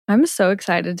I'm so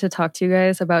excited to talk to you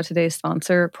guys about today's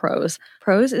sponsor, Prose.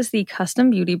 Prose is the custom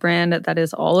beauty brand that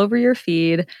is all over your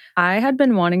feed. I had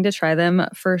been wanting to try them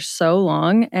for so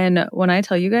long. And when I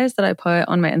tell you guys that I put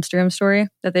on my Instagram story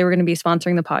that they were going to be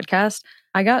sponsoring the podcast,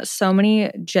 I got so many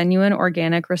genuine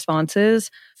organic responses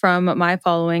from my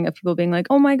following of people being like,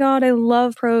 oh my God, I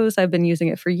love Prose. I've been using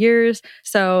it for years.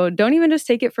 So don't even just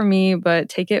take it from me, but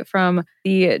take it from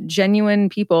the genuine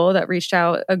people that reached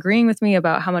out agreeing with me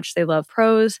about how much they love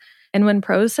Prose. And when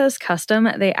Prose says custom,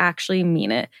 they actually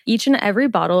mean it. Each and every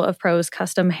bottle of Prose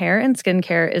custom hair and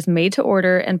skincare is made to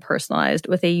order and personalized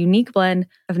with a unique blend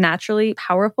of naturally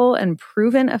powerful and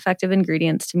proven effective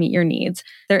ingredients to meet your needs.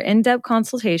 Their in-depth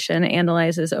consultation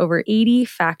analyzes over 80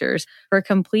 factors for a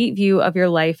complete view of your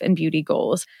life and beauty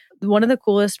goals. One of the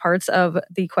coolest parts of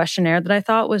the questionnaire that I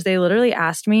thought was they literally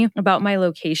asked me about my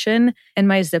location and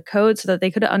my zip code so that they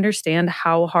could understand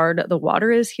how hard the water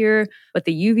is here, what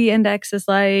the UV index is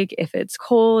like, if it's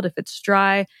cold, if it's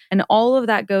dry, and all of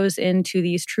that goes into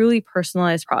these truly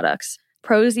personalized products.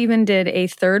 Prose even did a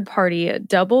third-party,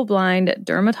 double-blind,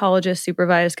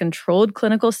 dermatologist-supervised controlled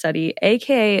clinical study,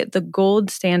 aka the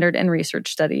gold standard in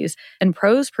research studies, and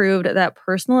Prose proved that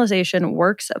personalization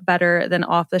works better than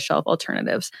off-the-shelf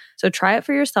alternatives. So try it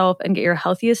for yourself and get your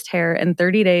healthiest hair in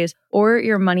 30 days or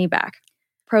your money back.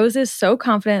 Prose is so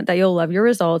confident that you'll love your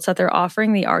results that they're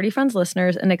offering the Already Friends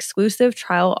listeners an exclusive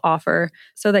trial offer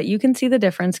so that you can see the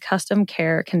difference custom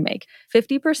care can make.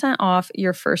 50% off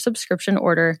your first subscription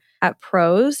order at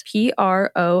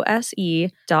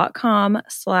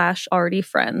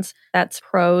prose.com/alreadyfriends. That's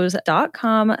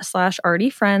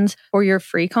prose.com/alreadyfriends for your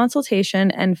free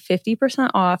consultation and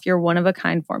 50% off your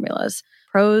one-of-a-kind formulas.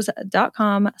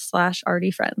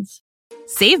 prose.com/alreadyfriends.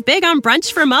 Save big on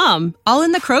brunch for mom, all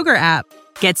in the Kroger app.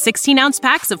 Get 16-ounce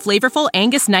packs of flavorful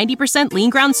Angus 90% lean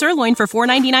ground sirloin for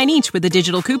 $4.99 each with a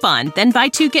digital coupon. Then buy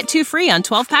 2, get 2 free on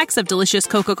 12 packs of delicious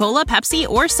Coca-Cola, Pepsi,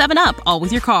 or 7-Up, all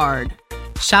with your card.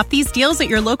 Shop these deals at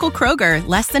your local Kroger,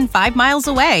 less than 5 miles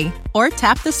away. Or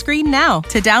tap the screen now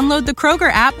to download the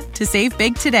Kroger app to save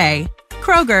big today.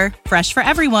 Kroger, fresh for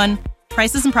everyone.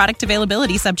 Prices and product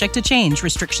availability subject to change.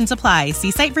 Restrictions apply.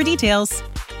 See site for details.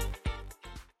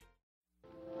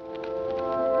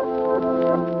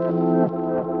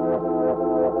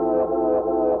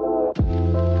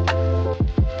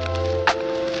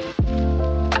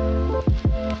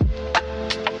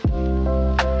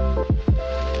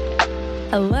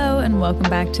 Hello, and welcome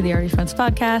back to the Already Friends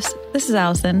podcast. This is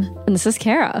Allison. And this is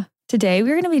Kara. Today,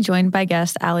 we're going to be joined by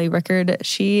guest Allie Rickard.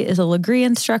 She is a Legree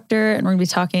instructor, and we're going to be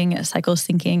talking cycle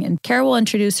syncing. And Kara will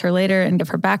introduce her later and give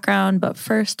her background. But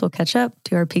first, we'll catch up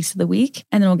to our peaks of the week,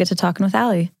 and then we'll get to talking with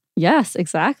Allie. Yes,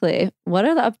 exactly. What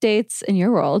are the updates in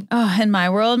your world? Oh, in my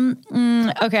world?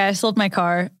 Okay, I sold my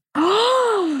car.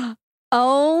 Oh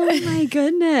my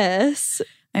goodness.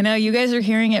 I know you guys are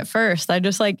hearing it first. I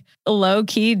just low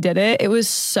key did it. It was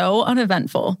so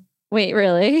uneventful. Wait,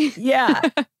 really? Yeah.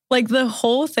 The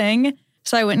whole thing.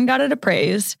 So I went and got it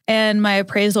appraised, and my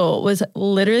appraisal was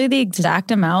literally the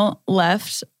exact amount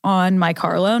left on my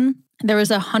car loan. There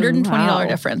was $120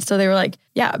 difference. So they were like,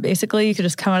 yeah, basically you could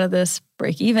just come out of this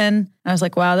break even. And I was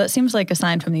like, wow, that seems like a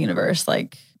sign from the universe.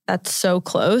 That's so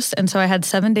close. And so I had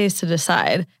 7 days to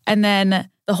decide. And then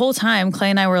the whole time,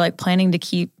 Clay and I were planning to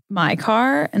keep my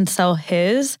car and sell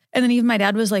his. And then even my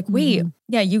dad was like, wait,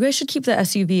 yeah, you guys should keep the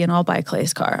SUV and I'll buy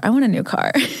Clay's car. I want a new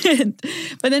car.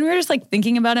 But then we were just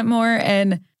thinking about it more,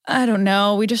 and I don't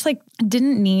know, we just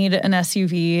didn't need an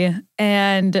SUV.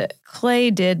 And Clay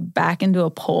did back into a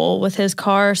pole with his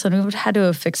car. So then we would had to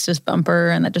have fixed his bumper,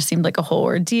 and that just seemed like a whole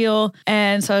ordeal.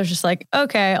 And so I was just like,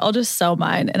 okay, I'll just sell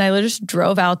mine. And I just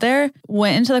drove out there,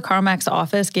 went into the CarMax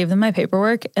office, gave them my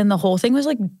paperwork, and the whole thing was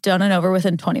done and over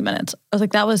within 20 minutes. I was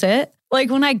like, that was it.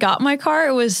 When I got my car,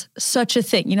 it was such a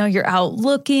thing. You're out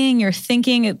looking, you're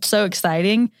thinking, it's so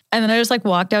exciting. And then I just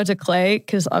walked out to Clay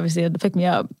because obviously he had to pick me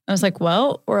up. I was like,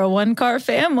 well, we're a 1-car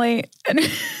family. And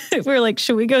we were like,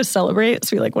 should we go celebrate?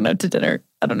 So we went out to dinner.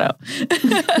 I don't know.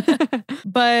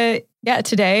 But yeah,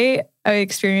 today I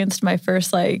experienced my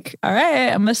first all right,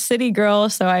 I'm a city girl.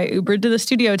 So I Ubered to the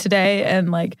studio today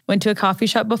and went to a coffee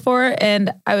shop before.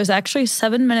 And I was actually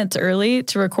 7 minutes early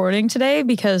to recording today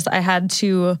because I had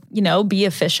to, be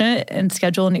efficient and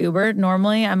schedule an Uber.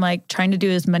 Normally I'm trying to do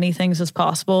as many things as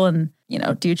possible and,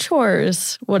 do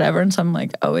chores, whatever. And so I'm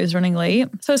always running late.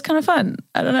 So it's kind of fun.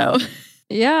 I don't know.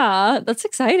 Yeah, that's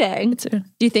exciting. Do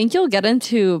you think you'll get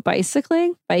into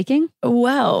biking?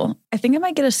 Well, I think I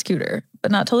might get a scooter,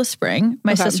 but not till the spring.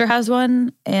 My sister has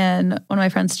one, and one of my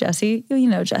friends, Jessie, you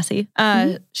know Jessie,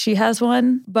 she has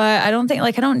one, but I don't think,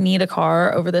 I don't need a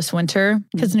car over this winter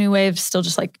because New Wave's still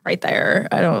just right there.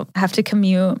 I don't have to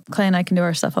commute. Clay and I can do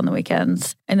our stuff on the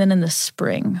weekends. And then in the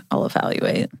spring, I'll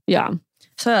evaluate. Yeah.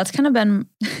 So that's kind of been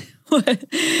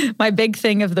my big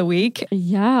thing of the week.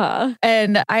 Yeah.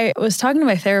 And I was talking to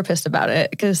my therapist about it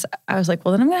because I was like,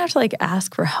 well, then I'm going to have to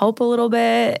ask for help a little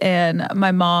bit. And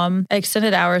my mom, I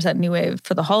extended hours at New Wave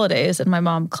for the holidays, and my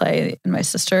mom, Clay, and my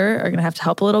sister are going to have to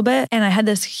help a little bit. And I had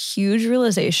this huge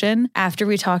realization after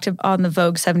we talked on the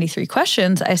Vogue 73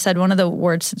 questions. I said one of the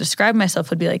words to describe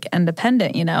myself would be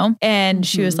independent, And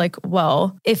she was like,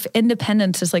 well, if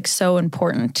independence is so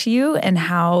important to you and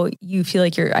how you feel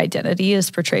your identity is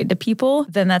portrayed to people,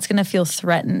 then that's going to feel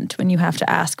threatened when you have to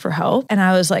ask for help. And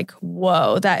I was like,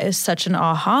 whoa, that is such an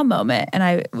aha moment. And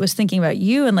I was thinking about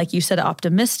you and you said,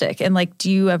 optimistic. And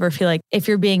do you ever feel if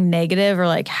you're being negative or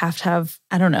have to have,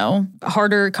 I don't know,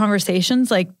 harder conversations,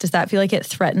 does that feel it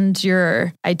threatens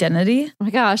your identity? Oh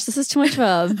my gosh, this is too much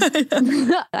of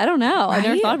I don't know. Right? I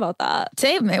never thought about that.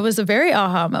 Same. It was a very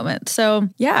aha moment. So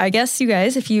yeah, I guess you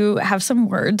guys, if you have some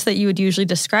words that you would usually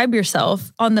describe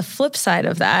yourself, on the flip side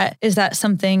of that, is that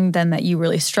something then that you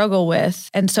really struggle with?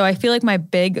 And so I feel my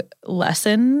big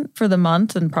lesson for the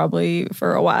month and probably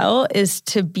for a while is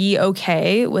to be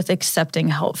okay with accepting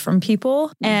help from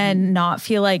people and not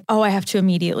feel oh, I have to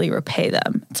immediately repay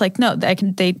them. It's no, they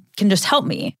can just help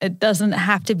me. It doesn't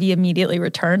have to be immediately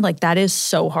returned. That is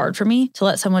so hard for me to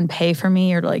let someone pay for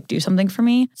me or to do something for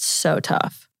me. It's so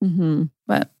tough.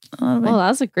 But well, that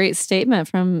was a great statement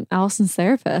from Allison's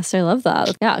therapist. I love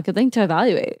that. Yeah, good thing to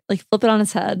evaluate. Flip it on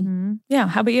its head. Yeah.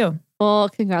 How about you? Well,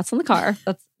 congrats on the car.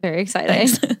 That's very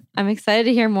exciting. I'm excited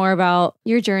to hear more about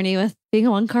your journey with being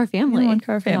a one-car family.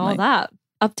 And all that.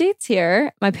 Updates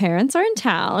here. My parents are in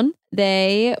town.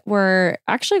 They were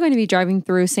actually going to be driving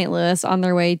through St. Louis on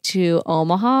their way to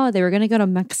Omaha. They were going to go to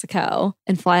Mexico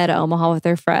and fly out of Omaha with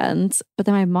their friends. But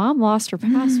then my mom lost her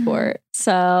passport.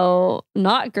 So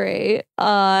not great.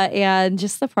 And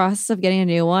just the process of getting a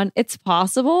new one. It's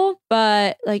possible,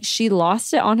 but she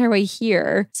lost it on her way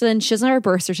here. So then she doesn't have her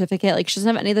birth certificate. She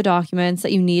doesn't have any of the documents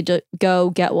that you need to go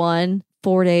get one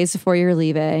 4 days before you're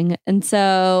leaving. And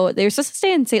so they were supposed to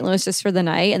stay in St. Louis just for the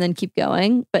night and then keep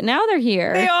going. But now they're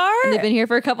here. They are? And they've been here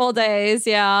for a couple of days.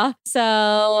 Yeah.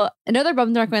 So I know they're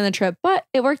bummed they're not going on the trip, but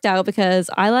it worked out because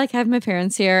I like having my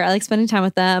parents here. I like spending time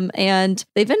with them, and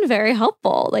they've been very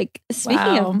helpful.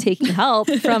 Speaking of taking help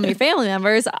from your family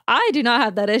members, I do not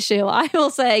have that issue. I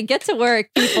will say, get to work,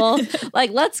 people.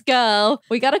 Let's go.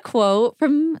 We got a quote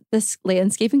from this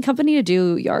landscaping company to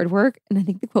do yard work. And I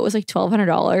think the quote was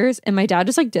 $1,200. And my dad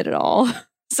just did it all.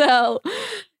 So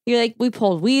we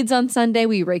pulled weeds on Sunday.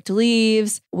 We raked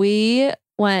leaves. We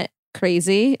went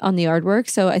crazy on the yard work.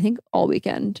 So I think all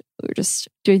weekend we were just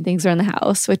doing things around the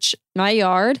house, which my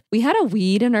yard, we had a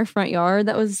weed in our front yard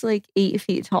that was 8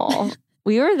 feet tall.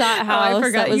 We were that house. I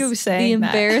forgot that was you saying the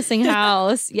embarrassing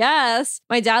house. Yes.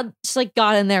 My dad just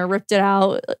got in there, ripped it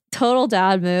out. Total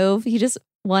dad move. He just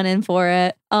went in for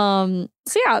it.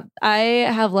 So yeah, I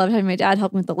have loved having my dad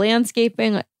help me with the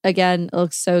landscaping. Again, it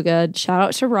looks so good. Shout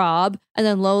out to Rob. And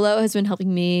then Lolo has been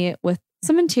helping me with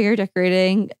some interior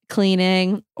decorating,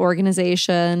 cleaning,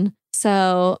 organization.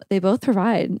 So they both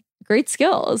provide great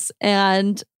skills.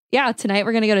 And yeah, tonight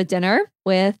we're going to go to dinner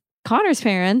with Connor's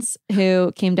parents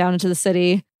who came down into the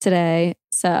city today.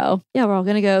 So yeah, we're all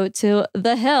going to go to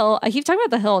The Hill. I keep talking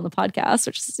about The Hill on the podcast,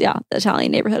 which is, the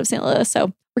Italian neighborhood of St. Louis.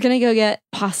 So we're going to go get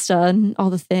pasta and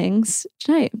all the things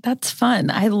tonight. That's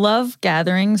fun. I love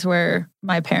gatherings where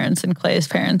my parents and Clay's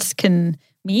parents can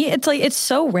meet. It's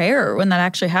so rare when that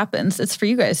actually happens. It's for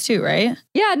you guys too, right?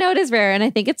 Yeah, no, it is rare. And I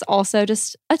think it's also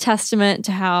just a testament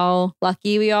to how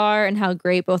lucky we are and how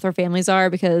great both our families are,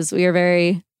 because we are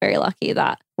very, very lucky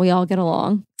that we all get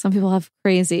along. Some people have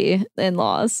crazy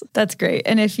in-laws. That's great.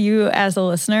 And if you, as a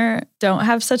listener, don't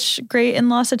have such great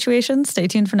in-law situations, stay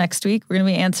tuned for next week. We're going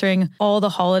to be answering all the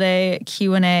holiday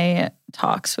Q&A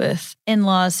talks with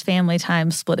in-laws, family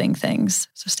time, splitting things.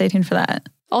 So stay tuned for that.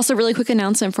 Also, really quick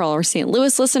announcement for all our St.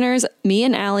 Louis listeners. Me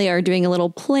and Allie are doing a little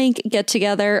plank get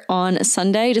together on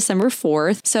Sunday, December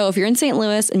 4th. So if you're in St.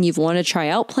 Louis and you've wanted to try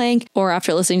out plank, or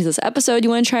after listening to this episode, you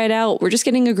want to try it out, we're just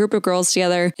getting a group of girls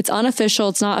together. It's unofficial.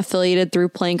 It's not affiliated through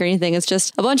plank or anything. It's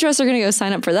just a bunch of us are going to go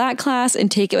sign up for that class and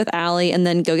take it with Allie and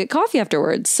then go get coffee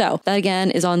afterwards. So that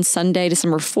again is on Sunday,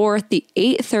 December 4th, the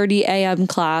 8:30 a.m.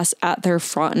 class at their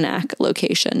Frontenac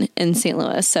location in St.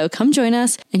 Louis. So come join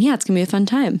us. And yeah, it's going to be a fun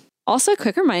time. Also, a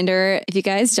quick reminder, if you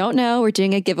guys don't know, we're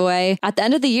doing a giveaway at the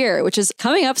end of the year, which is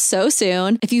coming up so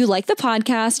soon. If you like the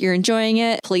podcast, you're enjoying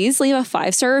it, please leave a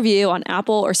 5-star review on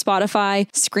Apple or Spotify,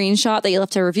 screenshot that you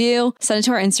left a review, send it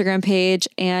to our Instagram page,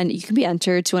 and you can be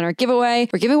entered to win our giveaway.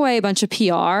 We're giving away a bunch of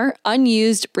PR,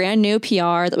 unused, brand new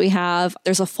PR that we have.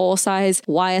 There's a full-size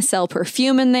YSL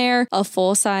perfume in there, a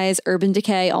full-size Urban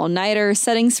Decay all-nighter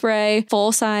setting spray,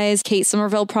 full-size Kate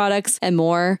Somerville products, and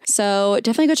more. So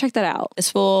definitely go check that out.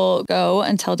 This will go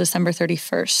until December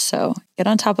 31st. So get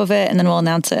on top of it and then we'll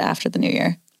announce it after the new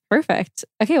year. Perfect.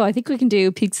 Okay, well, I think we can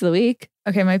do peaks of the week.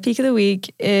 Okay, my peak of the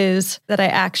week is that I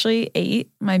actually ate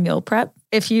my meal prep.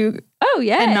 Oh,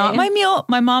 yeah. And not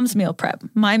my mom's meal prep,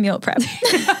 my meal prep.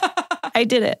 I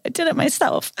did it. I did it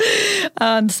myself.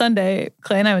 On Sunday,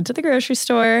 Clay and I went to the grocery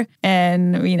store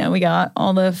and, we got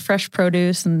all the fresh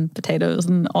produce and potatoes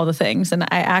and all the things. And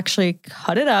I actually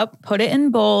cut it up, put it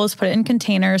in bowls, put it in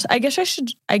containers. I guess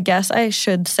I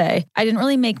should say I didn't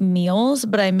really make meals,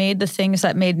 but I made the things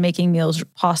that made making meals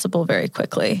possible very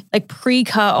quickly. Like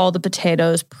pre-cut all the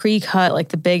potatoes, pre-cut like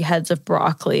the big heads of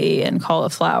broccoli and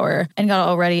cauliflower, and got it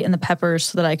all ready in the peppers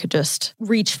so that I could just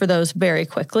reach for those very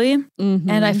quickly. Mm-hmm.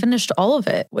 And I finished all of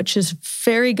it, which is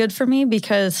very good for me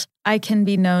because I can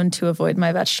be known to avoid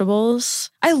my vegetables.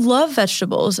 I love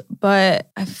vegetables, but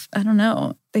I don't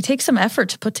know. They take some effort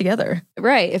to put together.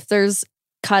 Right. If there's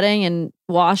cutting and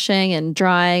washing and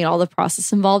drying and all the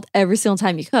process involved every single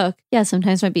time you cook,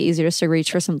 sometimes it might be easier just to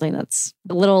reach for something that's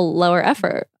a little lower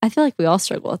effort. I feel like we all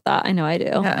struggle with that. I know I do.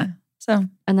 Yeah. So,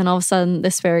 and then all of a sudden, the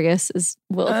asparagus is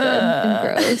wilted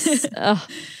and gross.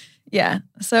 Yeah.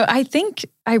 So I think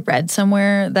I read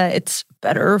somewhere that it's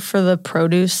better for the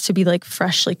produce to be like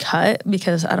freshly cut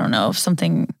because I don't know if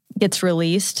something gets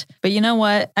released. But you know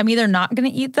what? I'm either not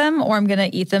going to eat them or I'm going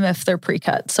to eat them if they're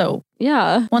pre-cut. So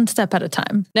yeah, one step at a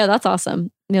time. No, that's awesome.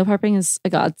 Meal prepping is a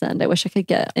godsend. I wish I could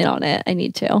get in on it. I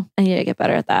need to get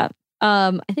better at that.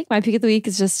 I think my peak of the week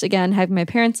is just, again, having my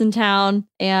parents in town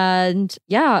and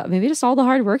maybe just all the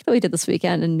hard work that we did this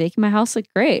weekend and making my house look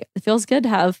great. It feels good to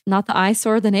have not the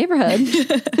eyesore of the neighborhood.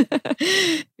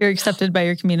 You're accepted by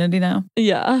your community now.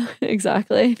 Yeah,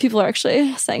 exactly. People are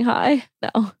actually saying hi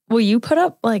now. Will you put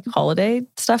up like holiday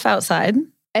stuff outside?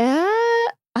 I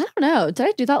don't know. Did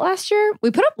I do that last year?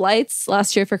 We put up lights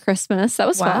last year for Christmas. That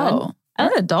was fun.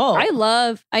 What an adult.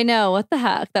 I know, what the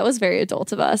heck? That was very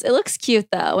adult of us. It looks cute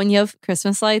though. When you have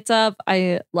Christmas lights up,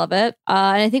 I love it.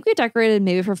 And I think we decorated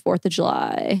maybe for 4th of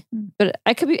July. But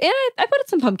I could be, and I put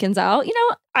some pumpkins out.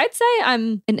 I'd say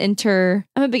I'm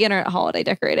a beginner at holiday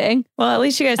decorating. Well, at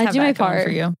least you guys have I do my part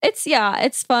for you.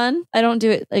 It's fun. I don't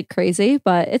do it like crazy,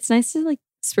 but it's nice to like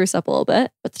spruce up a little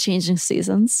bit with the changing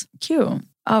seasons. Cute.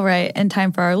 All right. And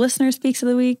time for our listener speaks of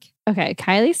the week. Okay.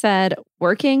 Kylie said,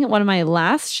 working one of my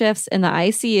last shifts in the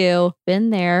ICU, been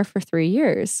there for 3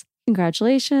 years.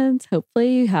 Congratulations.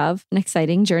 Hopefully you have an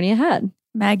exciting journey ahead.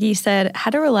 Maggie said,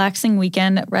 had a relaxing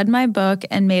weekend, read my book,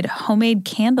 and made homemade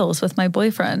candles with my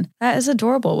boyfriend. That is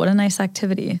adorable. What a nice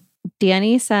activity.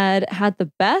 Danny said, had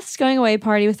the best going away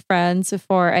party with friends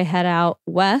before I head out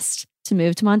west to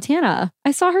move to Montana.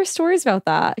 I saw her stories about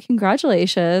that.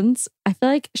 Congratulations. I feel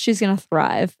like she's going to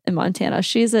thrive in Montana.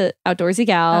 She's an outdoorsy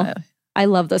gal. I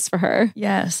love this for her.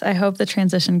 Yes, I hope the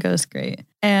transition goes great.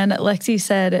 And Lexi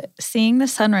said, seeing the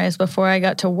sunrise before I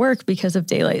got to work because of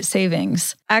daylight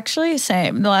savings. Actually,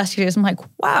 same. The last few days, I'm like,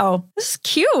 wow, this is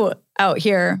cute out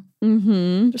here.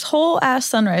 Mm-hmm. There's whole ass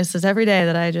sunrises every day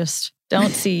that I just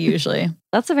don't see usually.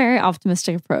 That's a very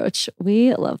optimistic approach.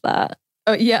 We love that.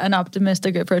 Oh, yeah, an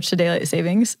optimistic approach to daylight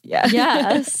savings. Yeah.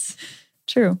 Yes.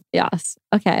 True. Yes.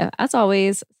 Okay. As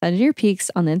always, send in your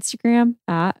peaks on the Instagram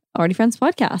at Already Friends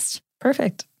Podcast.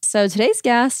 Perfect. So today's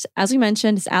guest, as we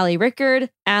mentioned, is Allie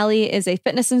Rickard. Allie is a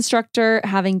fitness instructor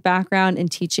having background in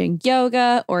teaching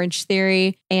yoga, Orange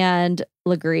Theory, and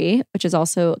Legree, which is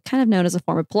also kind of known as a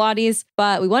form of Pilates.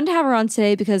 But we wanted to have her on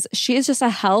today because she is just a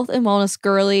health and wellness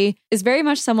girly, is very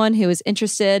much someone who is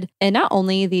interested in not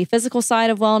only the physical side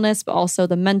of wellness, but also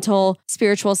the mental,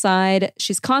 spiritual side.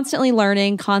 She's constantly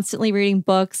learning, constantly reading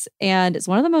books, and is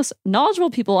one of the most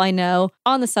knowledgeable people I know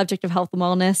on the subject of health and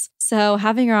wellness. So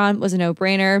having her on was a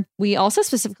no-brainer. We also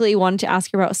specifically wanted to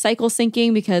ask her about cycle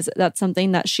syncing because that's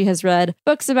something that she has read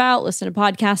books about, listened to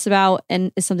podcasts about,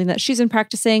 and is something that she's been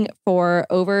practicing for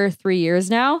over 3 years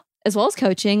now. As well as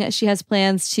coaching, she has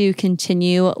plans to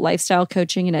continue lifestyle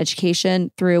coaching and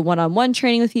education through one-on-one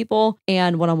training with people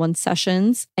and one-on-one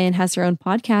sessions, and has her own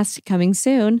podcast coming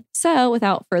soon. So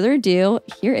without further ado,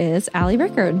 here is Allie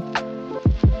Rickard.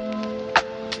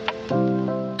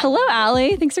 Hello,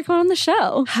 Allie. Thanks for coming on the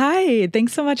show. Hi.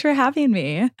 Thanks so much for having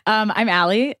me. I'm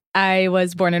Allie. I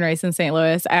was born and raised in St.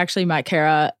 Louis. I actually met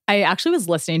Kara. I actually was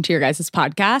listening to your guys'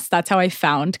 podcast. That's how I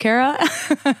found Kara.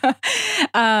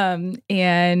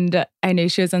 And I knew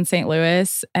she was in St.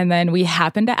 Louis. And then we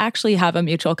happened to actually have a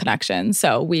mutual connection.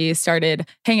 So we started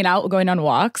hanging out, going on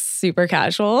walks, super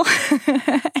casual.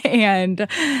 And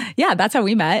yeah, that's how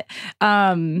we met.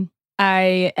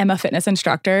 I am a fitness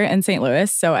instructor in St.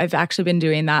 Louis. So I've actually been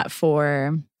doing that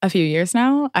for a few years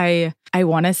now. I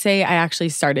want to say I actually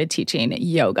started teaching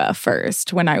yoga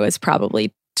first when I was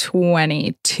probably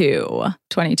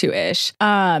 22-ish.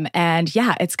 And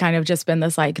yeah, it's kind of just been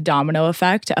this like domino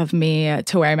effect of me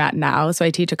to where I'm at now. So I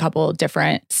teach a couple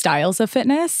different styles of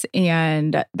fitness,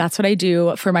 and that's what I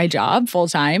do for my job full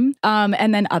time.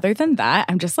 And then other than that,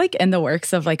 I'm just like in the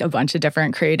works of like a bunch of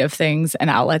different creative things and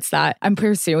outlets that I'm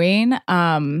pursuing.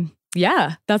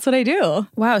 Yeah, that's what I do.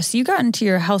 Wow. So you got into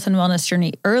your health and wellness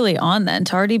journey early on then.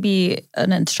 To already be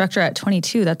an instructor at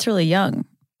 22, that's really young.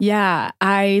 Yeah,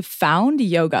 I found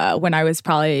yoga when I was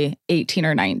probably 18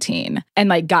 or 19 and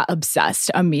like got obsessed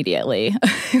immediately.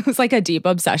 It was like a deep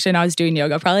obsession. I was doing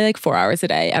yoga probably like 4 hours a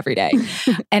day, every day,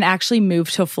 and actually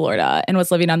moved to Florida and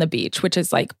was living on the beach, which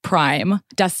is like prime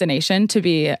destination to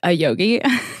be a yogi.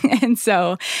 And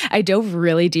so I dove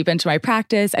really deep into my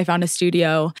practice. I found a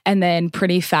studio, and then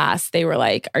pretty fast they were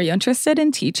like, "Are you interested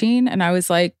in teaching?" And I was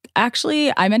like,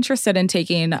 "Actually, I'm interested in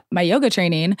taking my yoga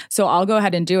training, so I'll go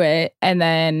ahead and do it." And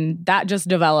then that just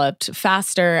developed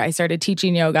faster. I started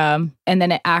teaching yoga, and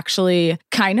then it actually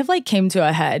kind of like came to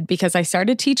a head because I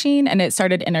started teaching and it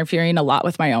started interfering a lot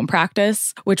with my own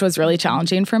practice, which was really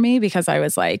challenging for me because I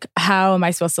was like, how am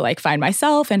I supposed to like find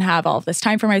myself and have all of this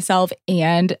time for myself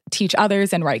and teach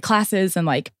others and write classes and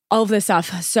like all of this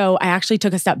stuff. So I actually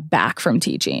took a step back from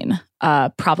teaching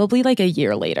probably like a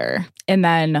year later, and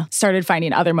then started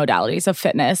finding other modalities of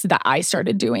fitness that I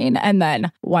started doing. And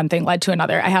then one thing led to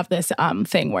another. I have this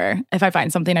thing where if I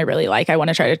find something I really like, I want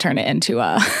to try to turn it into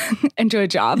a into a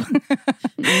job.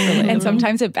 And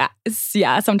sometimes it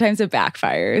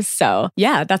backfires. So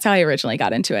yeah, that's how I originally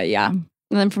got into it. Yeah.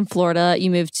 And then from Florida, you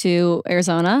moved to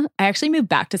Arizona. I actually moved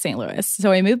back to St. Louis.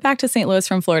 So I moved back to St. Louis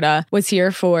from Florida, was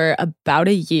here for about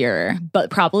a year, but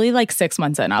probably like 6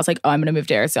 months in, I was like, oh, I'm going to move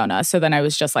to Arizona. So then I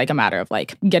was just like a matter of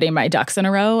like getting my ducks in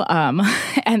a row.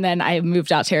 And then I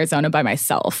moved out to Arizona by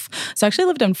myself. So I actually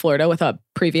lived in Florida with a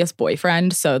previous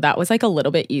boyfriend. So that was like a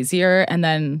little bit easier. And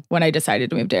then when I decided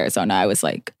to move to Arizona, I was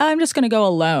like, I'm just going to go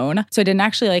alone. So I didn't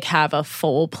actually like have a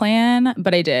full plan,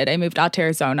 but I did. I moved out to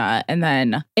Arizona, and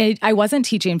then I wasn't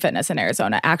teaching fitness in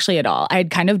Arizona actually at all. I had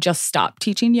kind of just stopped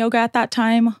teaching yoga at that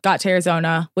time, got to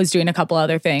Arizona, was doing a couple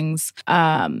other things,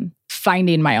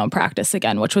 finding my own practice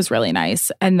again, which was really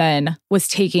nice. And then was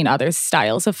taking other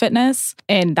styles of fitness.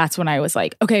 And that's when I was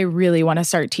like, okay, I really want to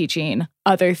start teaching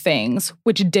other things,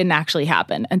 which didn't actually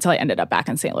happen until I ended up back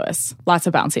in St. Louis. Lots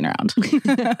of bouncing around.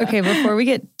 Okay, before we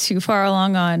get too far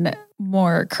along on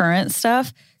more current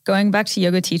stuff, going back to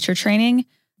yoga teacher training,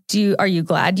 are you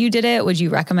glad you did it? Would you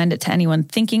recommend it to anyone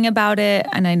thinking about it?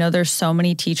 And I know there's so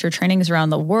many teacher trainings around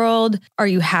the world. Are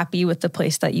you happy with the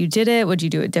place that you did it? Would you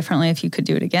do it differently if you could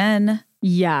do it again?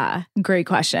 Yeah, great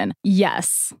question.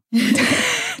 Yes.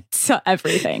 So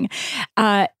everything.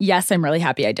 Yes, I'm really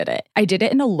happy I did it. I did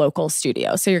it in a local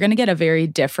studio. So you're going to get a very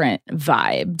different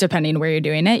vibe depending where you're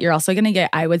doing it. You're also going to get,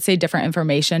 I would say, different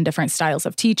information, different styles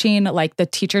of teaching. Like the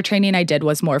teacher training I did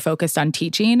was more focused on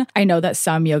teaching. I know that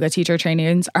some yoga teacher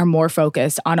trainings are more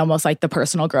focused on almost like the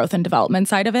personal growth and development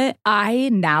side of it. I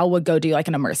now would go do like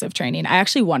an immersive training. I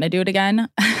actually want to do it again.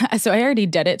 So I already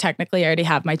did it. Technically, I already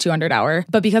have my 200 hour,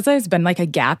 but because there's been like a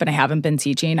gap and I haven't been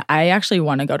teaching, I actually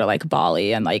want to go to like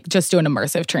Bali and like just do an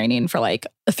immersive training for like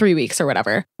 3 weeks or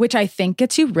whatever, which I think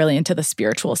gets you really into the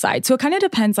spiritual side. So it kind of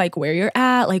depends like where you're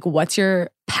at, like what's your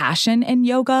passion in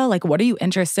yoga? Like, what are you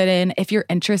interested in? If you're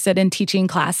interested in teaching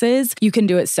classes, you can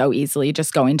do it so easily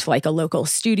just going to like a local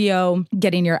studio,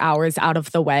 getting your hours out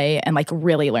of the way and like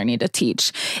really learning to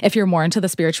teach. If you're more into the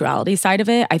spirituality side of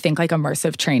it, I think like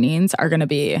immersive trainings are going to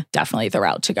be definitely the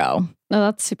route to go. No,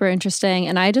 that's super interesting.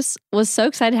 And I just was so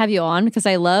excited to have you on because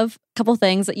I love a couple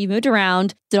things that you moved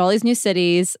around, did all these new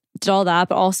cities, did all that,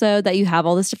 but also that you have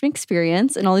all this different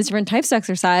experience and all these different types of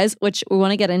exercise, which we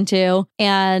want to get into.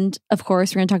 And of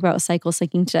course, we're going to talk about cycle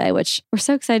syncing today, which we're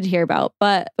so excited to hear about.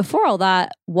 But before all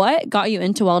that, what got you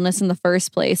into wellness in the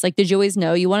first place? Like, did you always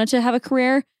know you wanted to have a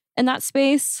career in that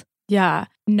space? Yeah,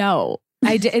 no.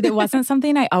 I did. It wasn't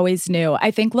something I always knew. I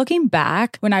think looking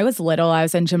back, when I was little, I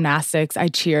was in gymnastics. I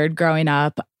cheered growing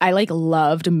up. I like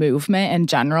loved movement in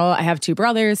general. I have 2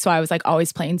 brothers, so I was like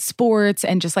always playing sports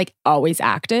and just like always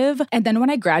active. And then when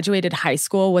I graduated high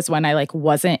school was when I like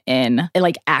wasn't in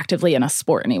like actively in a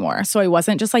sport anymore. So I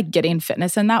wasn't just like getting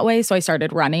fitness in that way. So I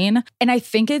started running. And I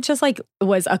think it just like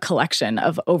was a collection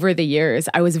of over the years.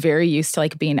 I was very used to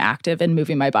like being active and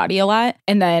moving my body a lot.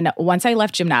 And then once I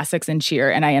left gymnastics and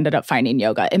cheer and I ended up finding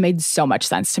yoga, it made so much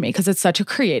sense to me because it's such a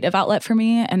creative outlet for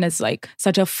me and it's like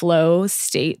such a flow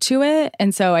state to it.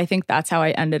 And so I think that's how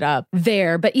I ended up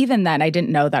there. But even then, I didn't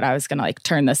know that I was going to like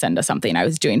turn this into something I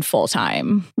was doing full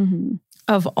time. Mm-hmm.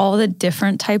 Of all the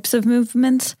different types of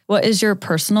movements, what is your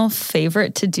personal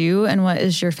favorite to do and what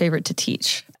is your favorite to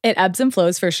teach? It ebbs and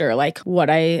flows for sure. Like what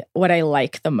I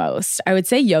like the most. I would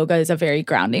say yoga is a very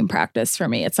grounding practice for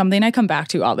me. It's something I come back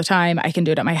to all the time. I can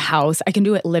do it at my house. I can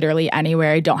do it literally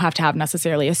anywhere. I don't have to have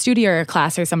necessarily a studio or a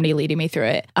class or somebody leading me through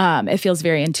it. It feels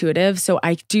very intuitive. So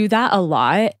I do that a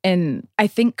lot. And I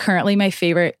think currently my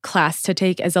favorite class to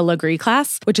take is a Lagree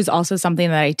class, which is also something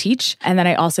that I teach. And then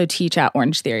I also teach at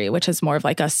Orange Theory, which is more of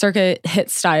like a circuit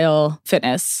HIIT style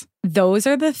fitness. Those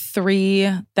are the 3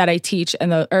 that I teach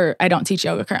or I don't teach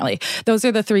yoga currently. Those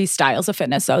are the 3 styles of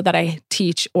fitness though that I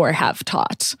teach or have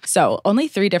taught. So only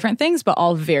 3 different things, but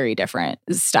all very different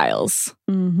styles.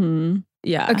 Mm-hmm.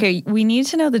 Yeah. Okay, we need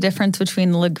to know the difference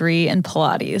between Lagree and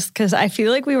Pilates because I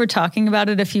feel like we were talking about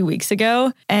it a few weeks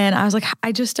ago and I was like,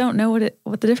 I just don't know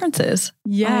what the difference is.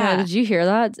 Yeah. Did you hear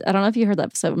that? I don't know if you heard that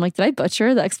episode. I'm like, did I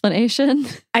butcher the explanation?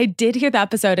 I did hear the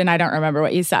episode and I don't remember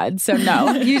what you said. So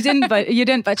no, you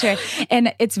didn't butcher.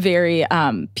 And it's very,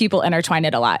 people intertwine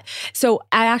it a lot. So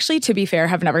I actually, to be fair,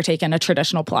 have never taken a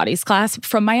traditional Pilates class.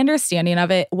 From my understanding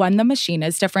of it, one, the machine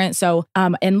is different. So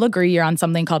in Lagree, you're on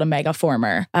something called a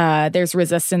Megaformer. There's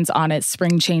resistance on it,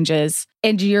 spring changes,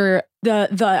 and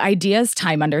the idea is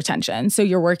time under tension. So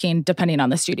you're working, depending on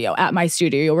the studio. At my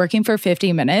studio, you're working for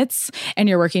 50 minutes and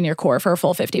you're working your core for a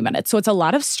full 50 minutes. So it's a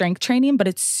lot of strength training, but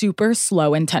it's super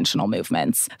slow, intentional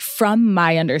movements. From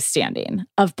my understanding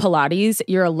of Pilates,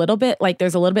 you're a little bit like,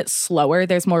 there's a little bit slower,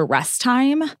 there's more rest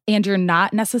time, and you're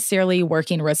not necessarily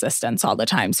working resistance all the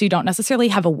time. So you don't necessarily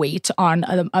have a weight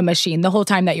on a machine the whole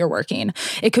time that you're working.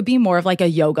 It could be more of like a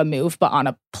yoga move, but on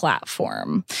a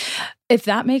platform. If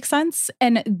that makes sense.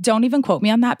 And don't even quote me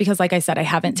on that because like I said, I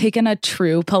haven't taken a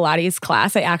true Pilates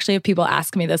class. I actually have people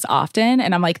ask me this often.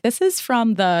 And I'm like, this is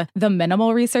from the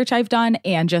minimal research I've done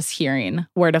and just hearing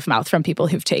word of mouth from people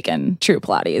who've taken true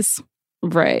Pilates.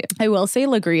 Right. I will say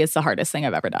Lagree is the hardest thing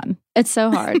I've ever done. It's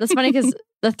so hard. That's funny because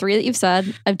the 3 that you've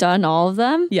said, I've done all of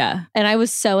them. Yeah. And I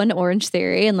was so into Orange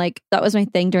Theory. And like, that was my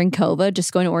thing during COVID,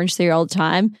 just going to Orange Theory all the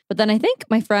time. But then I think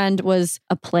my friend was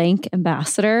a Plank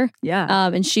ambassador.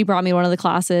 Yeah. And she brought me one of the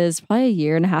classes probably a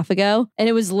year and a half ago. And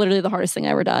it was literally the hardest thing I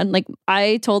ever done. Like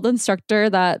I told the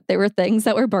instructor that there were things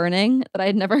that were burning that I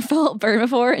had never felt burn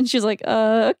before. And she was like,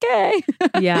 okay.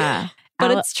 Yeah.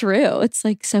 But it's true. It's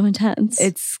like so intense.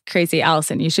 It's crazy.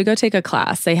 Allison, you should go take a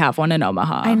class. They have one in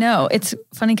Omaha. I know. It's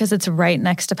funny because it's right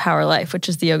next to Power Life, which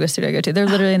is the yoga studio I go to. They're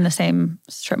literally in the same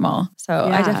strip mall. So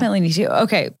I definitely need to.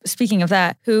 Okay, speaking of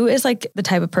that, who is like the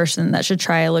type of person that should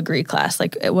try a Lagree class?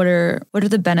 Like what are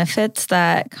the benefits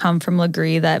that come from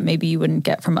Lagree that maybe you wouldn't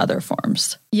get from other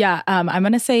forms? Yeah, I'm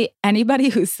going to say anybody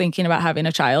who's thinking about having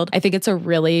a child, I think it's a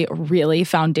really, really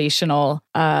foundational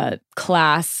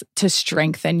class to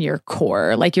strengthen your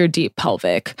core, like your deep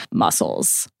pelvic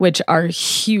muscles, which are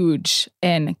huge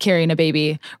in carrying a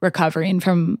baby, recovering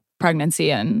from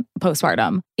pregnancy and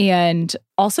postpartum. And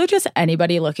also just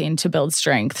anybody looking to build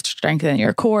strength, strengthen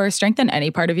your core, strengthen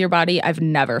any part of your body. I've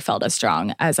never felt as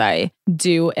strong as I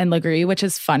do in Lagree, which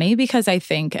is funny because I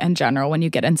think in general, when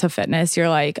you get into fitness, you're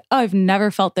like, oh, I've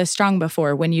never felt this strong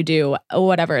before when you do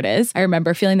whatever it is. I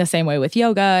remember feeling the same way with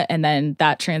yoga, and then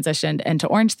that transitioned into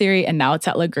Orange Theory, and now it's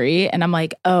at Lagree. And I'm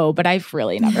like, oh, but I've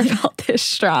really never felt this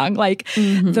strong. Like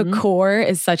the core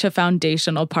is such a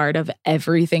foundational part of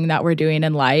everything that we're doing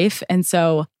in life. And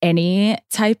so any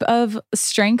type of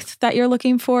strength that you're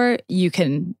looking for, you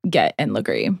can get in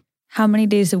Lagree. How many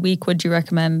days a week would you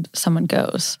recommend someone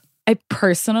goes? I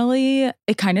personally,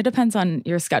 it kind of depends on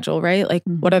your schedule, right? Like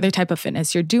what other type of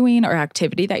fitness you're doing or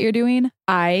activity that you're doing.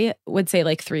 I would say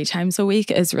like 3 times a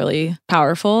week is really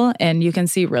powerful and you can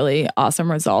see really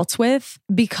awesome results with.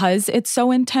 Because it's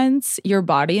so intense, your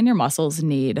body and your muscles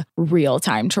need real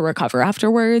time to recover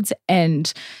afterwards,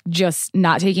 and just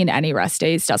not taking any rest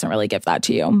days doesn't really give that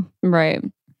to you. Right.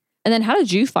 And then how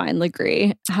did you find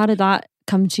Lagree? How did that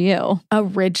come to you?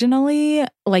 Originally,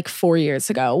 like 4 years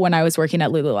ago when I was working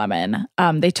at Lululemon.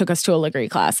 They took us to a Lagree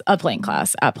class, a plank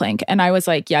class at Plank. And I was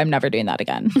like, yeah, I'm never doing that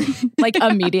again. Like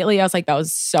immediately I was like, that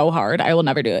was so hard. I will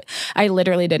never do it. I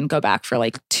literally didn't go back for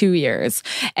like 2 years.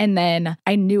 And then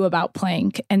I knew about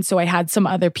Plank. And so I had some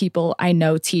other people I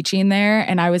know teaching there.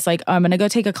 And I was like, oh, I'm going to go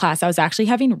take a class. I was actually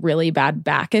having really bad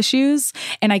back issues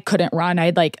and I couldn't run.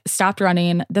 I'd like stopped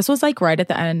running. This was like right at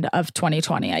the end of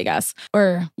 2020, I guess.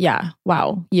 Or yeah,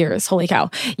 wow, years. Holy cow.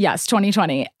 Yes,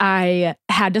 2020. I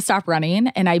had to stop running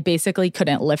and I basically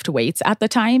couldn't lift weights at the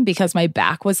time because my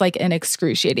back was like in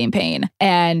excruciating pain.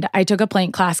 And I took a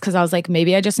Plank class because I was like,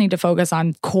 maybe I just need to focus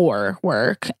on core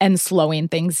work and slowing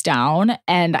things down.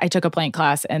 And I took a Plank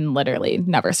class and literally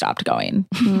never stopped going.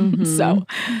 Mm-hmm. So,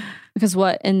 because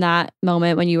what in that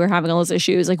moment when you were having all those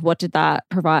issues, like what did that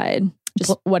provide?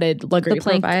 Just what did Lagree the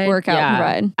Plank provide? workout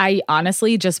provide? I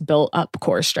honestly just built up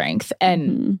core strength.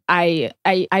 And I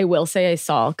will say I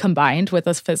saw, combined with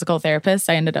a physical therapist,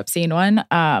 I ended up seeing one.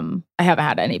 I haven't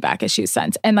had any back issues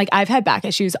since. And like I've had back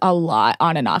issues a lot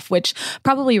on and off, which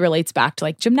probably relates back to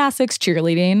like gymnastics,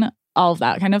 cheerleading, all of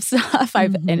that kind of stuff.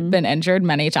 I've been injured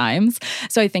many times.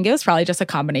 So I think it was probably just a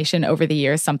combination over the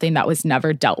years, something that was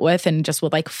never dealt with and just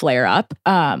would like flare up.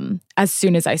 As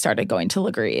soon as I started going to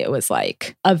Lagree, it was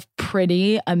like a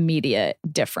pretty immediate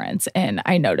difference. And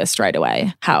I noticed right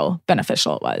away how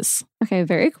beneficial it was. Okay,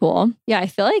 very cool. Yeah, I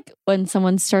feel like when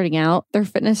someone's starting out their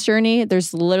fitness journey,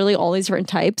 there's literally all these different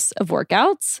types of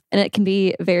workouts and it can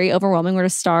be very overwhelming where to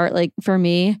start. Like for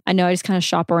me, I know I just kind of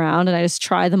shop around and I just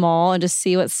try them all and just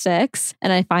see what sticks.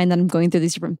 And I find that I'm going through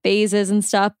these different phases and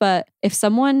stuff. But if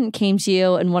someone came to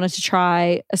you and wanted to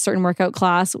try a certain workout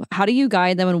class, how do you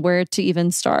guide them and where to even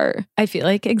start? I feel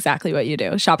like exactly what you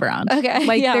do. Shop around. Okay.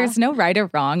 Like yeah. There's no right or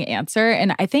wrong answer.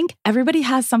 And I think everybody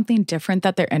has something different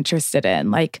that they're interested in.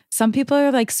 Like some people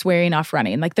are like swearing off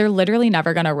running. Like they're literally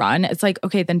never going to run. It's like,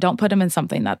 okay, then don't put them in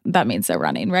something that means they're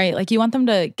running, right? Like you want them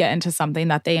to get into something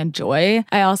that they enjoy.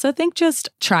 I also think just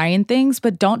trying things,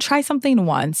 but don't try something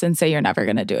once and say you're never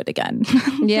going to do it again.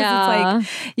 Yeah. It's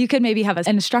like you could maybe have an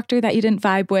instructor that you didn't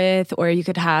vibe with, or you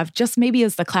could have just maybe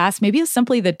as the class, maybe it's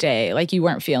simply the day, like you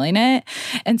weren't feeling it.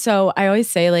 And so I always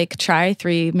say like try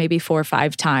 3, maybe 4 or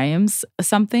 5 times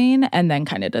something and then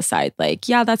kind of decide like,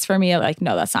 yeah, that's for me. Like,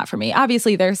 no, that's not for me.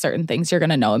 Obviously there are certain things you're going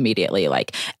to know immediately,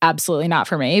 like absolutely not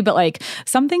for me, but like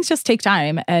some things just take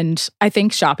time. And I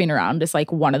think shopping around is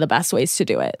like one of the best ways to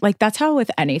do it. Like that's how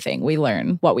with anything we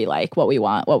learn what we like, what we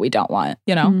want, what we don't want,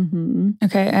 you know? Mm-hmm.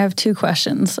 Okay, I have 2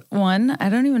 questions. One, I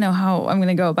don't even know how I'm going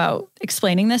to go about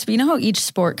explaining this, but you know how each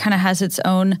sport kind of has its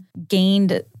own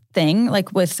gained thing?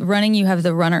 Like with running, you have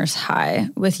the runner's high.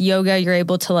 With yoga, you're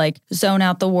able to like zone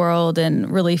out the world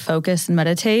and really focus and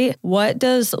meditate. What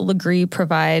does Lagree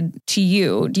provide to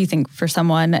you, do you think, for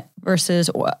someone versus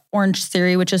Orange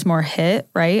Theory, which is more HIIT,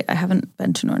 right? I haven't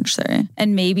been to an Orange Theory.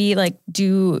 And maybe like,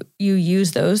 do you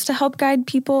use those to help guide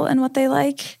people in what they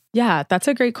like? Yeah, that's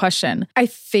a great question. I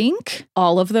think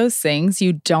all of those things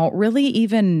you don't really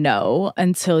even know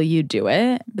until you do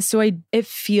it. So it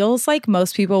feels like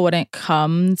most people wouldn't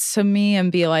come to me and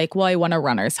be like, well, I want a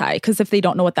runner's high, because if they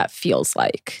don't know what that feels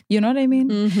like, you know what I mean?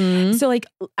 Mm-hmm. So like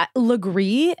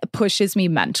Lagree pushes me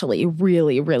mentally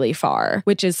really, really far,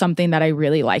 which is something that I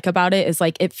really like about it, is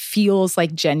like it feels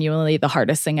like genuinely the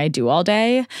hardest thing I do all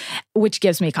day, which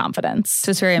gives me confidence.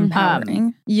 So it's very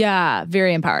empowering. Yeah,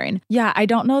 very empowering. Yeah, I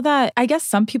don't know that. I guess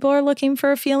some people are looking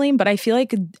for a feeling, but I feel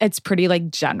like it's pretty like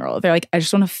general. They're like, I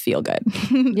just want to feel good,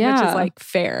 Yeah. which is like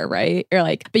fair, right? Or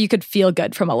like, but you could feel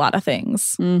good from a lot of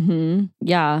things. Mm-hmm.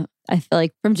 Yeah. I feel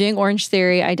like from doing Orange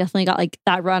Theory, I definitely got like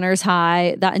that runner's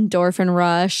high, that endorphin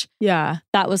rush. Yeah.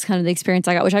 That was kind of the experience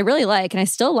I got, which I really like. And I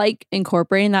still like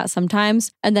incorporating that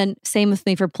sometimes. And then same with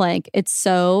me for Plank. It's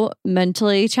so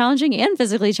mentally challenging and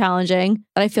physically challenging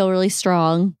that I feel really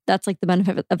strong. That's like the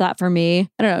benefit of that for me.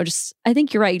 I don't know, just I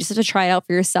think you're right. You just have to try it out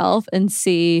for yourself and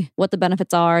see what the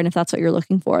benefits are. And if that's what you're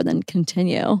looking for, then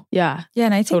continue. Yeah. Yeah.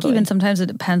 And I think Totally. even sometimes it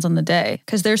depends on the day,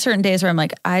 because there's certain days where I'm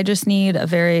like, I just need a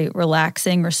very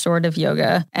relaxing, restorative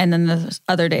yoga. And then there's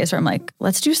other days where I'm like,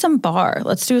 let's do some bar.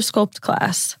 Let's do a sculpt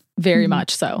class. Very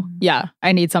much so. Yeah.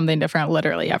 I need something different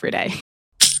literally every day.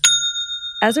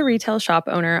 As a retail shop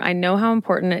owner, I know how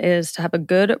important it is to have a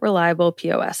good, reliable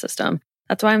POS system.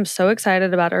 That's why I'm so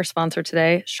excited about our sponsor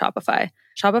today, Shopify.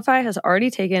 Shopify has already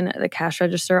taken the cash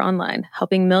register online,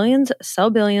 helping millions sell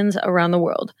billions around the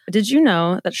world. But did you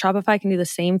know that Shopify can do the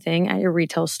same thing at your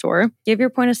retail store? Give your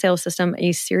point of sale system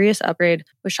a serious upgrade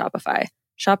with Shopify.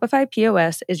 Shopify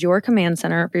POS is your command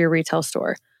center for your retail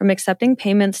store. From accepting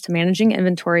payments to managing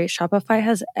inventory, Shopify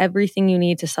has everything you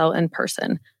need to sell in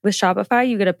person. With Shopify,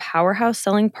 you get a powerhouse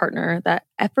selling partner that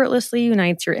effortlessly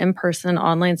unites your in-person and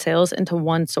online sales into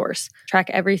one source. Track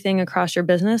everything across your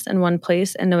business in one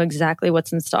place and know exactly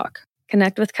what's in stock.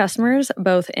 Connect with customers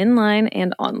both inline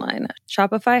and online.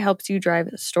 Shopify helps you drive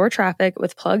store traffic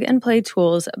with plug-and-play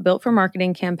tools built for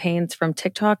marketing campaigns from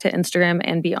TikTok to Instagram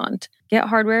and beyond. Get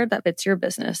hardware that fits your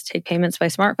business. Take payments by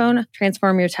smartphone,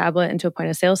 transform your tablet into a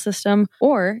point-of-sale system,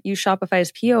 or use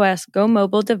Shopify's POS Go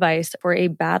mobile device for a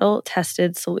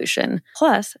battle-tested solution.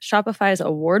 Plus, Shopify's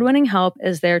award-winning help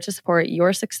is there to support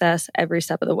your success every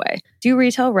step of the way. Do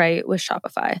retail right with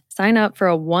Shopify. Sign up for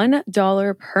a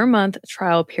 $1 per month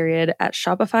trial period at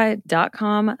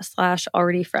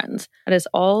shopify.com/alreadyfriends. That is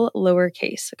all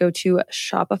lowercase. Go to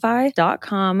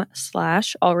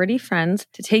shopify.com/alreadyfriends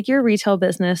to take your retail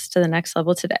business to the next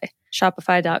level today.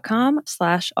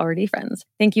 Shopify.com/alreadyfriends.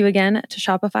 Thank you again to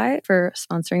Shopify for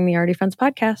sponsoring the Already Friends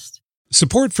podcast.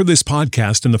 Support for this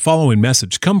podcast and the following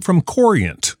message come from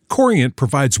Corient. Corient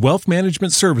provides wealth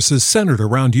management services centered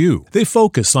around you. They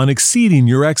focus on exceeding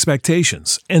your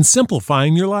expectations and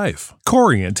simplifying your life.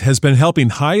 Corient has been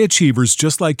helping high achievers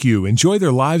just like you enjoy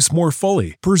their lives more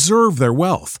fully, preserve their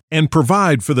wealth, and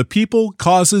provide for the people,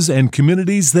 causes, and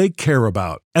communities they care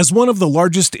about. As one of the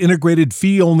largest integrated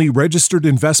fee-only registered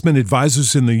investment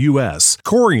advisors in the U.S.,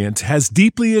 Corient has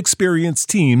deeply experienced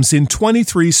teams in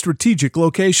 23 strategic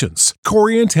locations.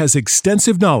 Corient has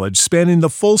extensive knowledge spanning the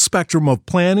full spectrum of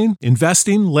planning,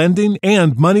 investing, lending,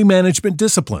 and money management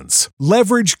disciplines.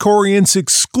 Leverage Corient's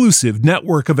exclusive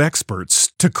network of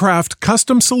experts to craft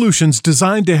custom solutions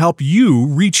designed to help you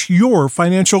reach your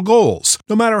financial goals,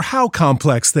 no matter how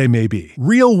complex they may be.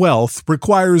 Real wealth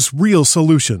requires real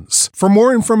solutions. For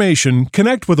more information,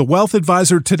 connect with a wealth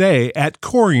advisor today at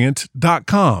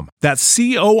Corient.com. That's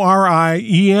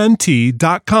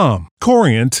Corient.com.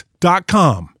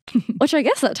 Corient.com. Which I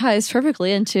guess that ties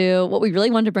perfectly into what we really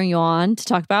wanted to bring you on to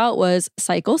talk about was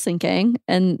cycle syncing.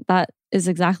 And that is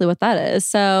exactly what that is.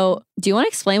 So do you want to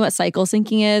explain what cycle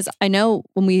syncing is? I know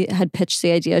when we had pitched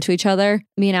the idea to each other,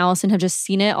 me and Allison have just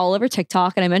seen it all over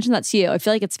TikTok. And I mentioned that to you. I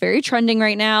feel like it's very trending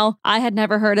right now. I had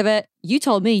never heard of it. You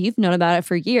told me you've known about it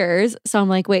for years. So I'm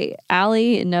like, wait,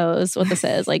 Allie knows what this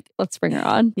is. Like, let's bring her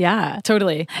on. Yeah,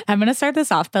 totally. I'm going to start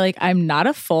this off by like, I'm not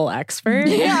a full expert.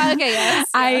 Yeah, okay, yes.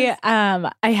 I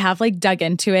have like dug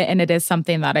into it and it is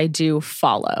something that I do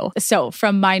follow. So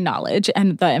from my knowledge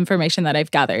and the information that I've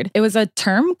gathered, it was a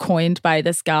term coined by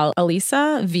this gal,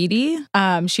 Alisa Vitti.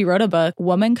 She wrote a book,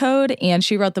 Woman Code, and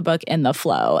she wrote the book In the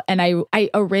Flow. And I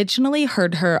originally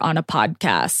heard her on a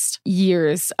podcast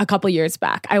a couple years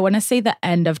back. I want to say the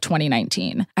end of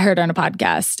 2019. I heard her on a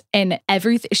podcast and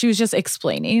she was just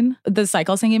explaining the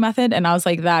cycle syncing method. And I was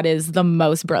like, that is the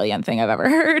most brilliant thing I've ever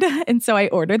heard. And so I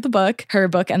ordered the book, her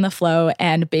book In the Flow.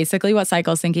 And basically what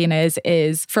cycle syncing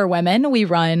is for women,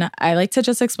 I like to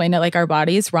just explain it like our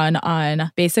bodies run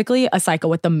on basically a cycle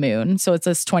with the moon. So it's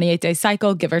this 28-day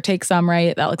cycle, give or take some,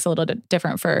 right? That looks a little bit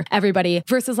different for everybody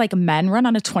versus like men run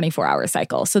on a 24-hour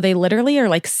cycle. So they literally are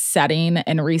like setting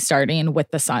and restarting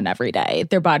with the sun every day.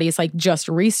 Their bodies like just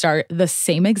restart the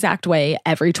same exact way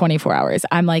every 24 hours.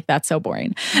 I'm like, that's so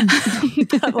boring.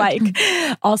 But like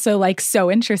also like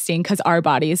so interesting because our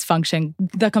bodies function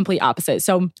the complete opposite.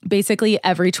 So basically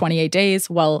every 28 days,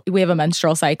 we have a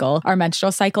menstrual cycle. Our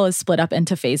menstrual cycle is split up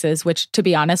into phases, which to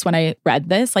be honest, when I read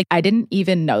this, like I didn't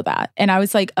even know that. And I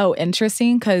was like, oh,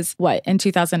 interesting. Cause in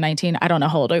 2019, I don't know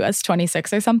how old I was,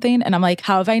 26 or something. And I'm like,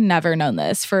 how have I never known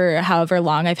this for however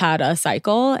long I've had a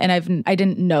cycle? And I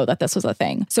didn't know that this was a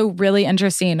thing. So really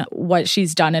interesting. What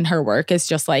she's done in her work is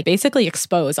just like basically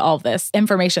expose all of this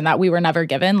information that we were never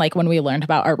given, like when we learned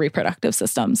about our reproductive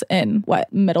systems in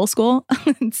middle school.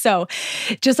 So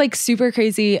just like super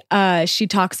crazy. She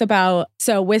talks about,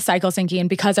 so with cycle syncing,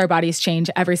 because our bodies change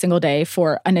every single day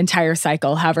for an entire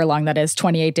cycle, however long that is,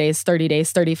 28 days, 30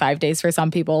 days, 35 days for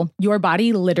some people, your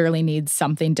body literally needs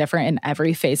something different in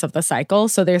every phase of the cycle.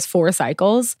 So there's 4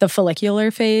 cycles: the follicular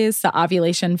phase, the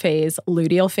ovulation phase,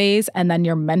 luteal phase, and then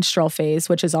your menstrual phase,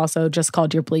 which is also just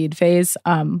called your bleed phase.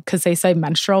 Because they say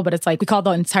menstrual, but it's like we call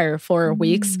the entire 4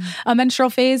 weeks a menstrual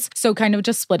phase. So kind of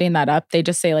just splitting that up, they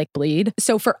just say like bleed.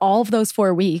 So for all of those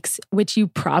 4 weeks, which you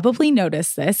probably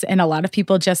notice this, and a lot of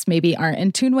people just maybe aren't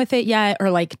in tune with it yet, or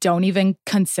like don't even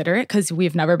consider it because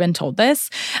we've never been told this,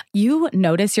 you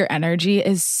notice your energy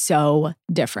is so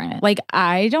different. Like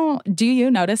do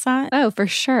you notice that? Oh, for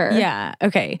sure. Yeah.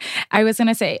 Okay. I was going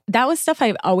to say that was stuff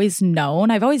I've always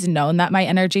known. I've always known that my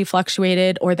energy energy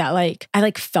fluctuated, or that like I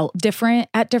like felt different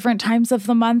at different times of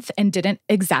the month and didn't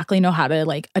exactly know how to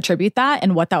like attribute that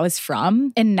and what that was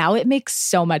from. And now it makes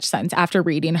so much sense after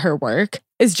reading her work.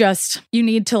 Is just, you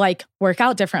need to like work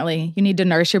out differently. You need to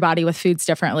nourish your body with foods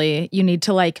differently. You need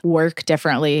to like work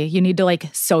differently. You need to like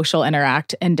social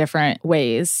interact in different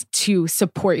ways to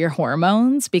support your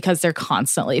hormones because they're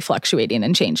constantly fluctuating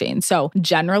and changing. So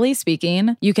generally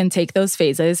speaking, you can take those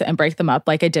phases and break them up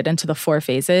like I did into the 4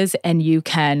 phases, and you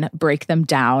can break them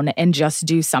down and just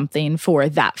do something for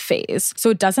that phase. So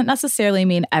it doesn't necessarily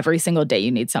mean every single day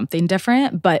you need something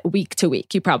different, but week to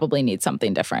week, you probably need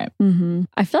something different. Mm-hmm.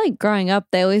 I feel like growing up,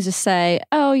 they always just say,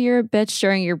 oh, you're a bitch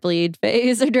during your bleed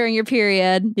phase or during your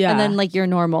period. Yeah. And then like you're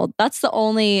normal. That's the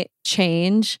only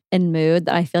change in mood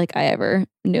that I feel like I ever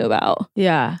knew about.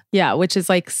 Yeah. Yeah. Which is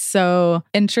like so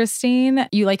interesting.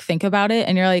 You like think about it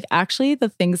and you're like, actually, the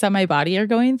things that my body are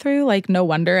going through, like no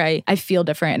wonder I feel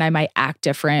different and I might act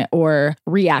different or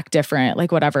react different,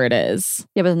 like whatever it is.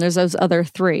 Yeah. But then there's those other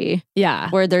 3. Yeah.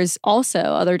 Where there's also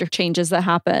other changes that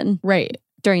happen. Right.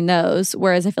 During those,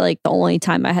 whereas I feel like the only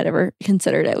time I had ever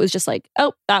considered it was just like,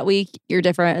 oh, that week you're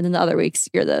different, and then the other weeks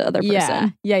you're the other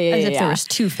person. Yeah. As if there was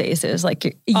 2 phases, like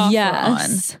you're off or on.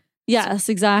 Yes,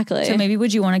 exactly. So maybe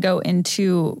would you want to go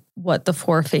into what the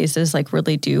 4 phases like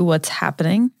really do? What's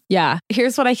happening? Yeah.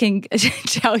 Here's what I can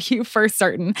tell you for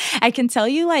certain. I can tell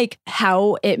you like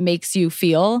how it makes you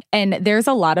feel. And there's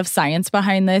a lot of science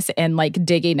behind this and like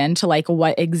digging into like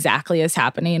what exactly is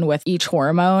happening with each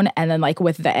hormone and then like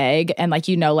with the egg. And like,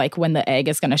 like when the egg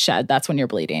is going to shed, that's when you're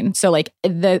bleeding. So like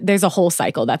there's a whole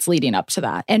cycle that's leading up to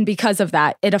that. And because of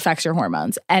that, it affects your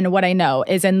hormones. And what I know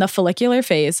is in the follicular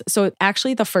phase, so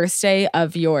actually the first day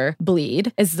of your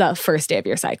bleed is the first day of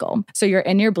your cycle. So you're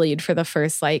in your bleed for the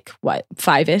first like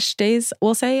 5-ish days,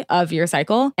 we'll say, of your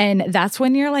cycle. And that's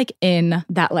when you're like in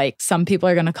that, like some people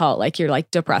are going to call it like your like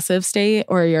depressive state,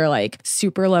 or you're like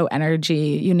super low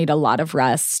energy. You need a lot of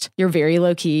rest. You're very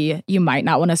low key. You might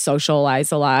not want to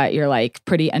socialize a lot. You're like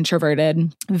pretty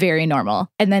introverted, very normal.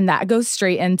 And then that goes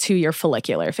straight into your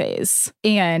follicular phase.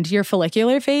 And your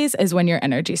follicular phase is when your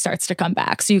energy starts to come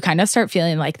back. So you kind of start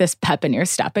feeling like this pep in your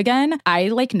step again. I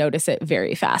like notice it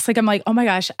very fast. Like I'm like, oh my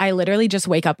gosh, I literally just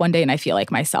wake up one day and I feel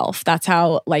like myself. That's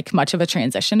how like much of a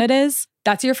transition it is.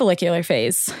 That's your follicular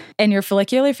phase. And your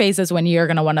follicular phase is when you're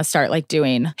going to want to start like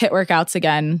doing HIIT workouts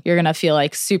again. You're going to feel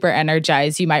like super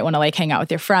energized. You might want to like hang out with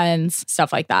your friends,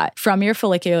 stuff like that. From your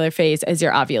follicular phase is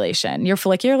your ovulation. Your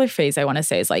follicular phase, I want to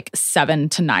say, is like 7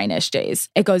 to 9-ish days.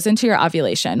 It goes into your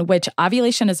ovulation, which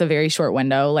ovulation is a very short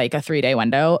window, like a 3-day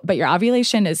window, but your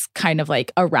ovulation is kind of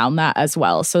like around that as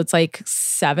well. So it's like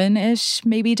 7-ish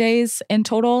maybe days in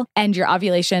total. And your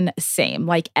ovulation, same,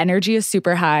 like energy is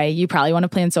super high. You probably want to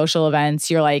plan social events.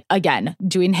 You're like, again,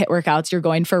 doing HIIT workouts, you're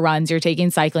going for runs, you're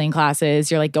taking cycling classes,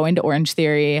 you're like going to Orange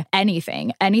Theory,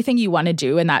 anything you want to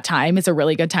do in that time is a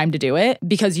really good time to do it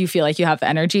because you feel like you have the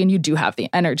energy and you do have the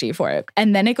energy for it.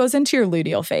 And then it goes into your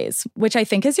luteal phase, which I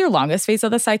think is your longest phase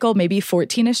of the cycle, maybe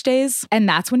 14-ish days. And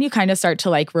that's when you kind of start to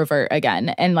like revert again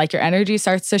and like your energy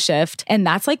starts to shift. And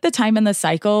that's like the time in the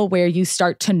cycle where you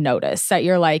start to notice that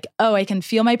you're like, oh, I can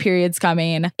feel my periods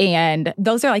coming. And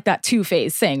those are like that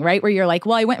 2-phase thing, right? Where you're like,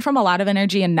 well, I went from a lot of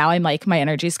energy and now I'm like, my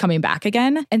energy is coming back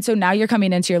again. And so now you're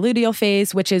coming into your luteal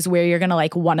phase, which is where you're going to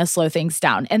like want to slow things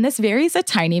down. And this varies a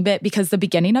tiny bit because the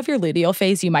beginning of your luteal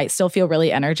phase, you might still feel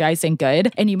really energized and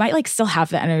good. And you might like still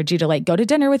have the energy to like go to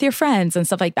dinner with your friends and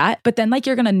stuff like that. But then like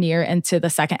you're going to near into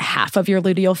the second half of your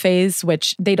luteal phase,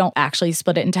 which they don't actually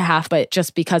split it into half, but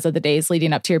just because of the days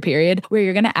leading up to your period, where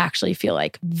you're going to actually feel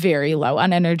like very low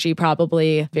on energy,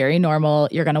 probably very normal.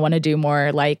 You're going to want to do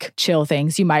more like chill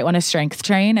things. You might want to strength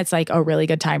train. It's like a really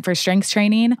good time for strength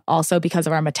training. Also, because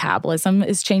of our metabolism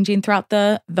is changing throughout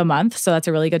the month. So that's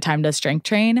a really good time to strength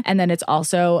train. And then it's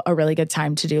also a really good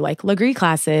time to do like Legree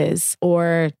classes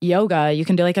or yoga. You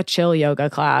can do like a chill yoga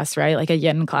class, right? Like a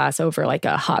yin class over like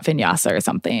a hot vinyasa or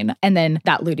something. And then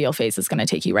that luteal phase is going to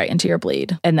take you right into your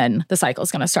bleed. And then the cycle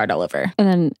is going to start all over. And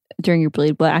then during your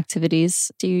bleed, what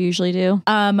activities do you usually do?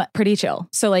 Pretty chill.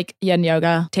 So like yin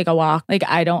yoga, take a walk. Like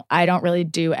I don't really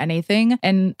do anything.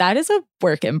 And that is a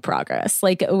work in progress.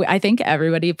 Like I think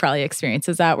everybody probably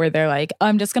experiences that where they're like, oh,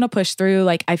 I'm just going to push through.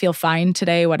 Like I feel fine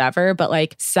today, whatever. But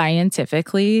like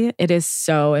scientifically, it is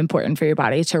so important for your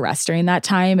body to rest during that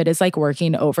time. It is like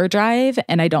working overdrive.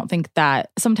 And I don't think that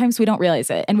sometimes we don't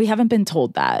realize it. And we haven't been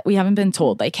told that. We haven't been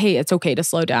told like, hey, it's okay to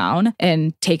slow down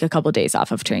and take a couple of days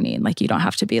off of training. Like you don't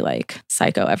have to be like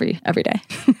psycho every day.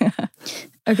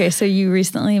 Okay, so you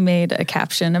recently made a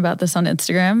caption about this on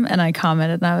Instagram and I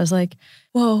commented and I was like,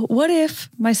 well, what if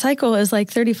my cycle is like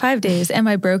 35 days? Am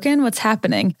I broken? What's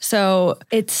happening? So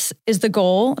is the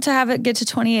goal to have it get to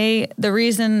 28. The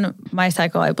reason my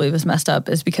cycle, I believe, is messed up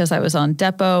is because I was on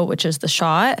Depo, which is the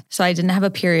shot. So I didn't have a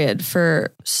period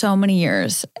for so many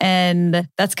years. And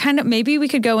that's kind of, maybe we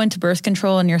could go into birth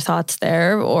control and your thoughts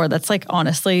there, or that's like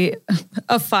honestly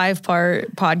a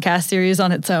 5-part podcast series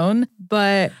on its own.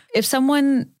 But if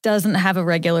someone doesn't have a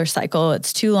regular cycle,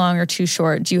 it's too long or too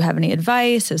short, do you have any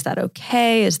advice? Is that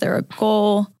okay? Is there a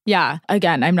goal? Yeah.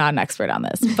 Again, I'm not an expert on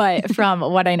this, but from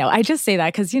what I know, I just say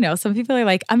that because, some people are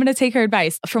like, I'm going to take her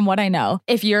advice. From what I know,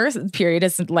 if your period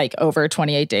is like over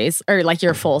 28 days or like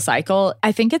your full cycle,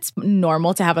 I think it's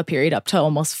normal to have a period up to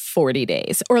almost 40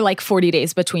 days or like 40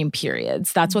 days between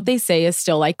periods. That's what they say is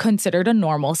still like considered a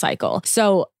normal cycle.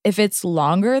 So if it's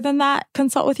longer than that,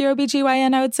 consult with your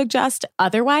OBGYN, I would suggest.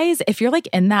 Otherwise, if you're like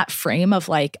in that frame of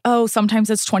like, oh, sometimes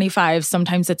it's 25,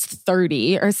 sometimes it's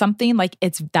 30 or something, like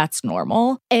that's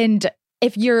normal. And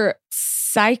if you're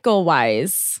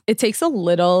cycle-wise, it takes a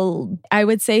little, I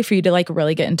would say, for you to like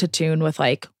really get into tune with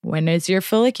like, when is your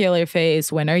follicular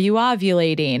phase? When are you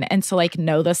ovulating? And to like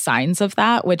know the signs of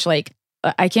that, which like,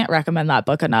 I can't recommend that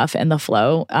book enough, In the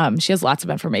Flow. She has lots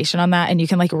of information on that, and you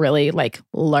can like really like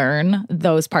learn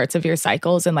those parts of your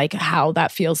cycles and like how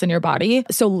that feels in your body.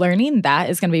 So learning that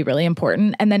is going to be really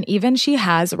important. And then even she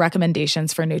has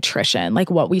recommendations for nutrition, like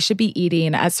what we should be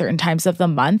eating at certain times of the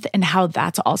month and how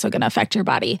that's also going to affect your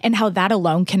body and how that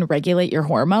alone can regulate your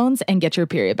hormones and get your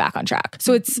period back on track.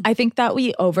 So I think that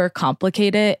we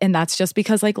overcomplicate it, and that's just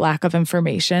because like lack of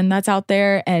information that's out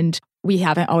there, and we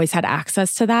haven't always had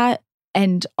access to that.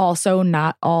 And also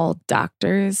not all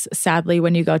doctors, sadly,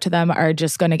 when you go to them, are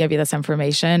just going to give you this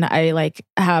information. I like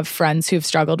have friends who've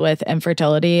struggled with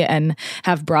infertility and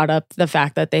have brought up the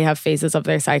fact that they have phases of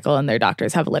their cycle and their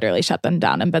doctors have literally shut them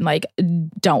down and been like,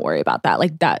 don't worry about that.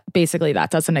 Like that, basically that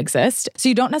doesn't exist. So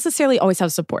you don't necessarily always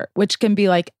have support, which can be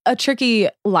like a tricky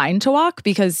line to walk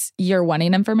because you're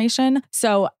wanting information.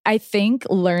 So I think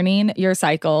learning your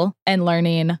cycle and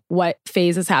learning what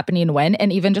phase is happening when,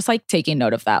 and even just like taking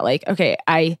note of that, like, okay,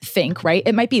 I think, right?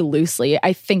 It might be loosely,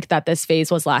 I think that this phase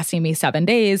was lasting me 7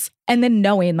 days. And then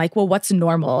knowing like, well, what's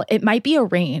normal? It might be a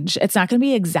range. It's not going to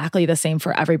be exactly the same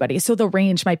for everybody. So the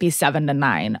range might be 7 to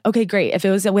 9. Okay, great. If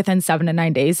it was within 7 to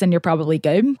 9 days, then you're probably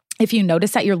good. If you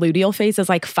notice that your luteal phase is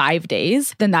like 5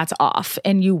 days, then that's off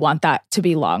and you want that to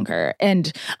be longer.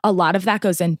 And a lot of that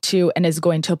goes into and is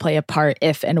going to play a part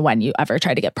if and when you ever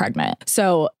try to get pregnant.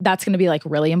 So that's going to be like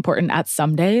really important at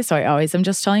some days. So I always am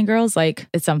just telling girls like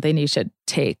it's something you should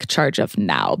take charge of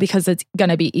now because it's going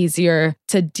to be easier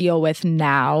to deal with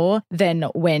now than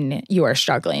when you are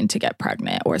struggling to get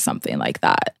pregnant or something like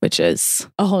that, which is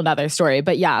a whole nother story.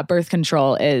 But yeah, birth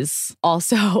control is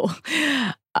also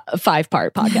a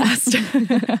 5-part podcast.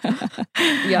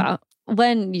 Yeah.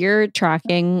 When you're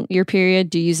tracking your period,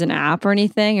 do you use an app or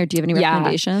anything, or do you have any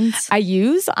recommendations? I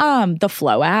use the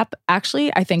Flow app.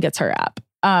 Actually, I think it's her app.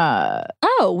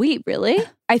 Oh, wait, really?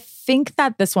 I think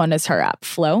that this one is her app,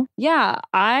 Flow. Yeah,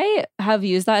 I have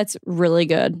used that. It's really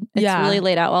good. It's really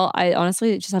laid out well. I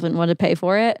honestly just haven't wanted to pay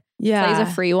for it. Yeah. It's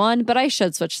a free one, but I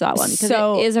should switch to that one because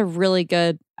it is a really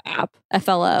good app.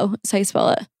 FLO. That's how you spell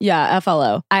it. Yeah,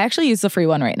 FLO. I actually use the free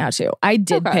one right now too. I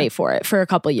did pay for it for a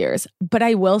couple of years, but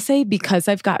I will say because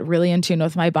I've got really in tune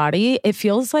with my body, it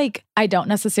feels like I don't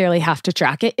necessarily have to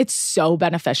track it. It's so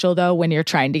beneficial though when you're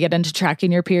trying to get into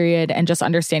tracking your period and just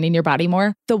understanding your body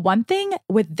more. The one thing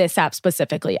with this app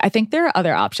specifically, I think there are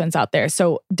other options out there.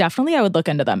 So definitely I would look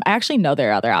into them. I actually know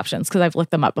there are other options because I've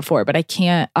looked them up before, but I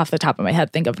can't off the top of my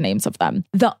head think of names of them.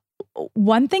 The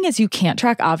one thing is you can't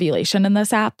track ovulation in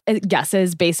this app. It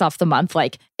guesses based off the month.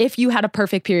 Like if you had a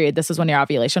perfect period, this is when your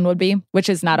ovulation would be, which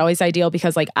is not always ideal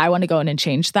because like I want to go in and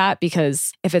change that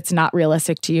because if it's not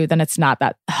realistic to you, then it's not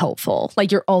that helpful.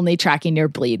 Like you're only tracking your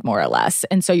bleed more or less.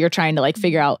 And so you're trying to like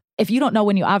figure out if you don't know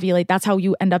when you ovulate, that's how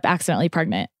you end up accidentally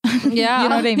pregnant. Yeah. You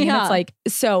know what I mean? Yeah. It's like,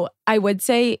 so I would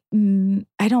say,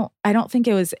 I don't think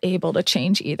it was able to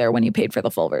change either when you paid for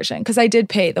the full version because I did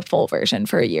pay the full version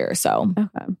for a year or so.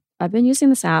 Okay. I've been using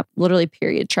this app, literally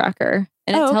period tracker,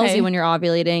 and it tells you when you're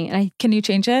ovulating. And can you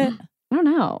change it? I don't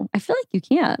know. I feel like you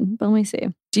can, but let me see.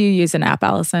 Do you use an app,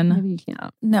 Allison? Maybe you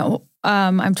can't. No.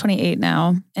 I'm 28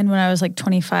 now. And when I was like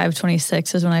 25,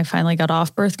 26 is when I finally got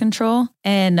off birth control.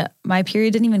 And my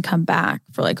period didn't even come back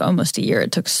for like almost a year.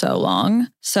 It took so long.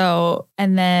 So,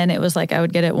 and then it was like I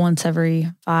would get it once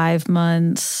every 5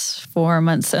 months, 4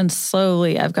 months. And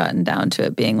slowly I've gotten down to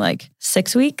it being like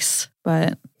 6 weeks.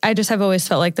 But I just have always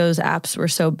felt like those apps were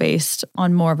so based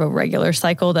on more of a regular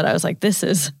cycle that I was like,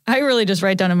 I really just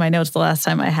write down in my notes the last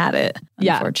time I had it,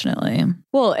 unfortunately.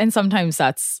 Well, and sometimes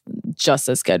that's just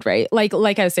as good, right? Like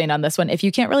I was saying on this one, if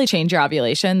you can't really change your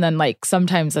ovulation, then like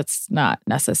sometimes it's not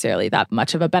necessarily that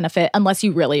much of a benefit unless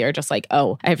you really are just like,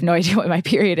 oh, I have no idea what my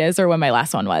period is or when my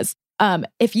last one was.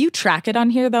 If you track it on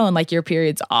here though, and like your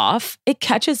period's off, it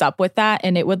catches up with that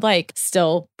and it would like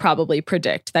still probably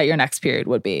predict that your next period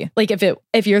would be. Like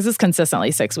if yours is consistently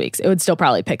 6 weeks, it would still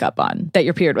probably pick up on that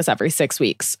your period was every 6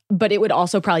 weeks. But it would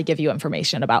also probably give you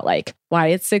information about like why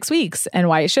it's 6 weeks and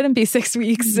why it shouldn't be 6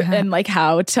 weeks and like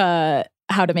how to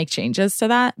make changes to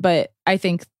that. But I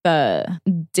think the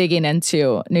digging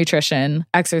into nutrition,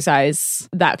 exercise,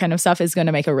 that kind of stuff is going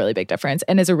to make a really big difference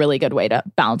and is a really good way to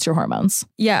balance your hormones.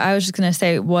 Yeah, I was just going to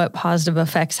say, what positive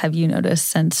effects have you noticed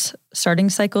since starting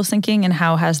cycle syncing, and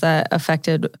how has that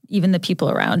affected even the people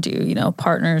around you, you know,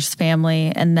 partners,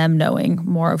 family, and them knowing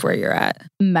more of where you're at?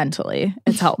 Mentally,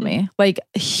 it's helped me like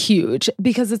huge,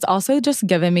 because it's also just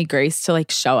given me grace to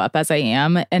like show up as I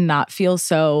am and not feel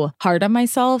so hard on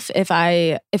myself if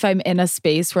I'm in a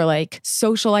space where like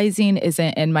socializing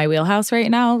isn't in my wheelhouse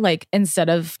right now. Like instead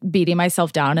of beating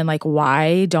myself down and like,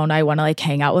 why don't I want to like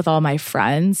hang out with all my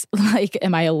friends? Like,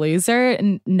 am I a loser?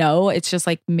 No, it's just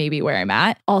like maybe where I'm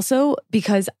at. Also,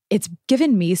 because it's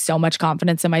given me so much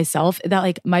confidence in myself that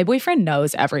like my boyfriend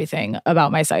knows everything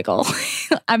about my cycle.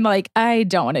 I'm like, I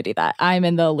don't want to do that. I'm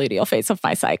in the luteal phase of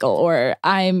my cycle, or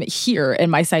I'm here in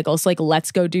my cycle. So like,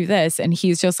 let's go do this. And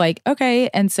he's just like, okay.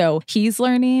 And so he's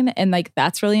learning, and like,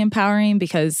 that's really empowering,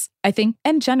 because I think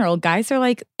in general, guys are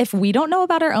like, if we don't know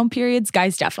about our own periods,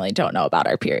 guys definitely don't know about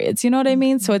our periods. You know what I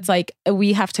mean? So it's like,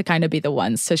 we have to kind of be the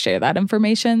ones to share that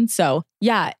information. So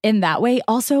yeah, in that way.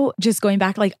 Also, just going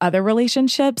back like other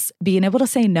relationships, being able to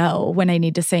say no when I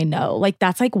need to say no. Like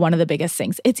that's like one of the biggest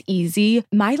things. It's easy.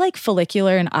 My like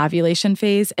follicular and ovulation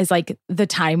phase is like the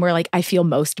time where like I feel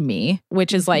most me,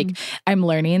 which is like, I'm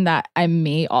learning that I'm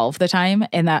me all of the time.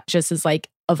 And that just is like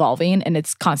evolving and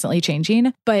it's constantly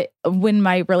changing. But when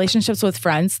my relationships with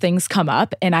friends, things come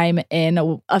up and I'm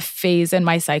in a phase in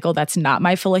my cycle that's not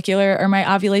my follicular or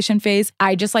my ovulation phase,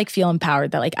 I just like feel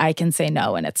empowered that like I can say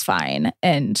no and it's fine.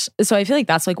 And so I feel like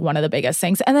that's like one of the biggest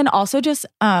things. And then also just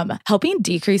helping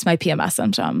decrease my PMS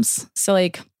symptoms. So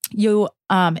like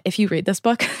if you read this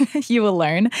book, you will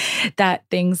learn that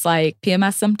things like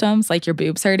PMS symptoms, like your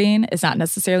boobs hurting, is not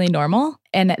necessarily normal.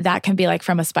 And that can be like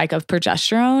from a spike of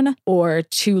progesterone or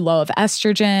too low of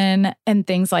estrogen and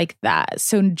things like that.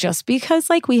 So just because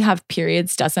like we have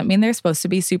periods doesn't mean they're supposed to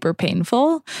be super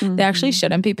painful. They actually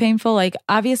shouldn't be painful. Like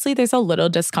obviously there's a little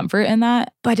discomfort in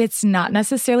that, but it's not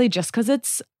necessarily just because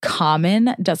it's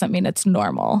common doesn't mean it's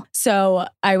normal. So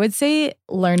I would say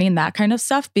learning that kind of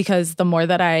stuff, because the more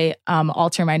that I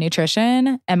alter my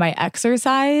nutrition and my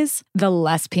exercise, the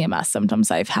less PMS symptoms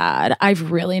I've had.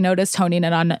 I've really noticed honing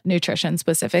in on nutrition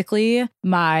specifically.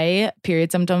 My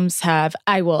period symptoms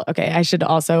I should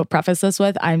also preface this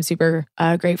with, I'm super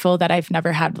grateful that I've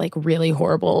never had like really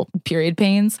horrible period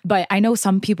pains, but I know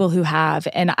some people who have,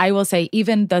 and I will say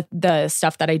even the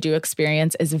stuff that I do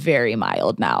experience is very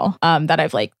mild now, that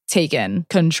I've like taken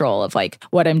control of like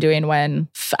what I'm doing when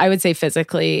I would say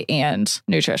physically and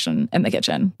nutrition in the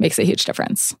kitchen makes a huge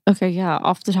difference. Okay, yeah.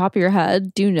 Off the top of your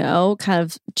head, do you know kind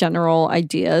of general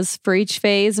ideas for each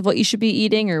phase of what you should be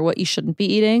eating or what you shouldn't be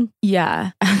eating?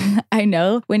 Yeah. I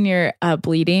know when you're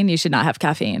bleeding, you should not have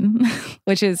caffeine,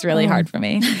 which is really hard for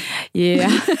me.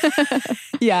 Yeah.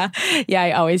 Yeah.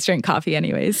 I always drink coffee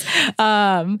anyways.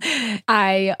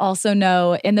 I also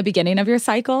know in the beginning of your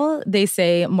cycle, they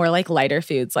say more like lighter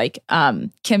foods like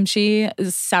kimchi,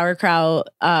 sauerkraut,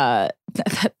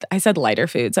 I said lighter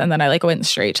foods and then I like went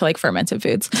straight to like fermented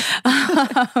foods.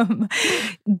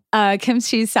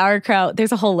 Kimchi, sauerkraut,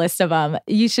 there's a whole list of them.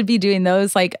 You should be doing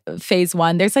those like phase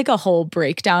 1. There's like a whole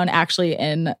breakdown actually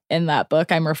in that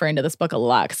book. I'm referring to this book a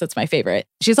lot because it's my favorite.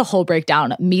 She has a whole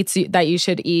breakdown, meats that you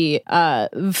should eat,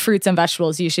 fruits and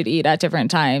vegetables you should eat at different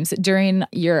times. During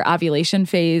your ovulation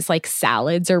phase, like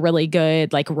salads are really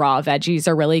good, like raw veggies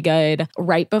are really good.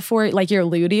 Right before like your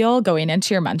luteal going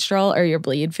into your menstrual or your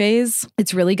bleed phase,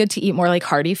 it's really good to eat more like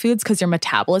hearty foods because your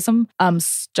metabolism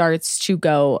starts to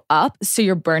go up. So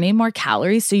you're burning more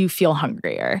calories, so you feel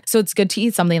hungrier. So it's good to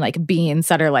eat something like beans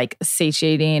that are like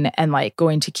satiating and like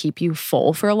going to keep you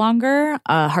full for longer.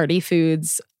 Hearty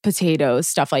foods, potatoes,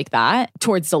 stuff like that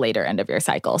towards the later end of your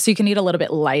cycle. So you can eat a little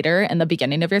bit lighter in the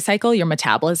beginning of your cycle. Your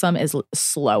metabolism is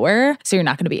slower, so you're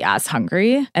not going to be as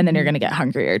hungry. And then you're going to get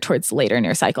hungrier towards later in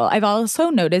your cycle. I've also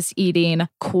noticed eating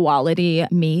quality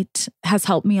meat has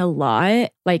helped me a lot,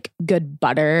 like good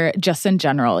butter, just in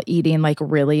general, eating like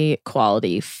really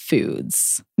quality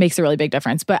foods makes a really big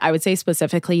difference. But I would say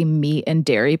specifically meat and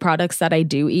dairy products that I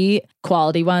do eat,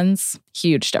 quality ones,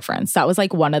 huge difference. That was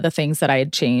like one of the things that I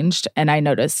had changed. And I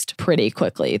noticed pretty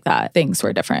quickly that things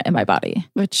were different in my body.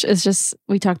 Which is just,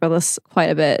 we talked about this quite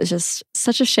a bit. It's just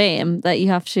such a shame that you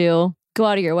have to go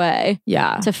out of your way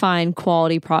to find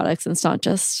quality products, and it's not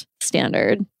just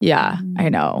standard. Yeah, I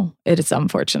know. It is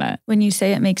unfortunate. When you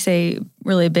say it makes a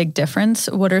really big difference,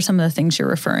 what are some of the things you're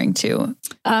referring to?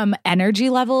 Energy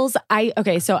levels.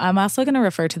 So I'm also going to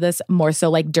refer to this more so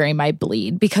like during my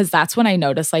bleed, because that's when I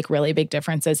notice like really big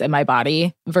differences in my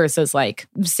body versus like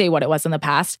say what it was in the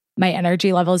past. My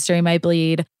energy levels during my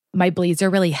bleed. My bleeds are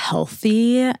really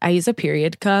healthy. I use a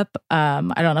period cup. I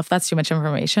don't know if that's too much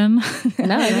information.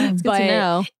 No, it's good to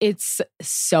know. It's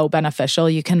so beneficial.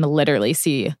 You can literally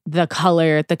see the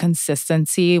color, the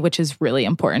consistency, which is really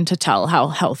important to tell how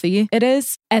healthy it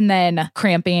is. And then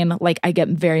cramping, like I get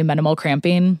very minimal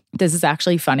cramping. This is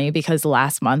actually funny because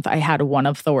last month I had one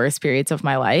of the worst periods of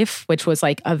my life, which was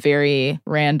like a very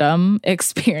random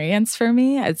experience for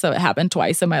me. And so it happened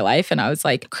twice in my life and I was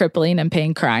like crippling in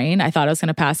pain, crying. I thought I was going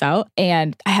to pass out.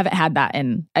 And I haven't had that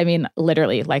in,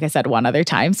 literally, like I said, one other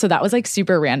time. So that was like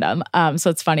super random. So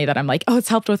it's funny that I'm like, oh, it's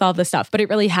helped with all this stuff, but it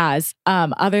really has.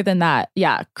 Other than that,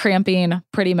 yeah, cramping,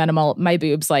 pretty minimal. My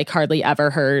boobs like hardly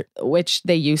ever hurt, which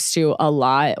they used to a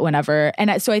lot whenever.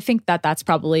 And so I think that that's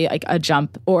probably like a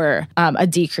jump or a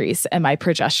decrease in my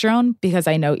progesterone, because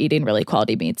I know eating really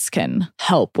quality meats can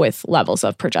help with levels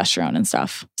of progesterone and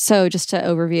stuff. So just to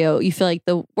overview, you feel like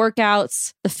the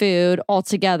workouts, the food all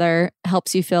together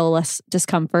helps you feel less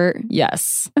discomfort?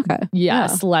 Yes. Okay.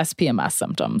 Yes. Yeah. Less PMS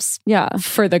symptoms. Yeah.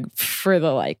 For the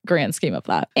like grand scheme of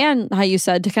that. And how you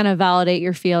said to kind of validate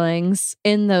your feelings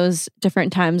in those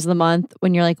different times of the month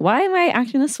when you're like, why am I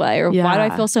acting this way? Or why do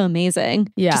I feel so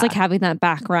amazing? Yeah. Just like having that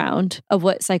background of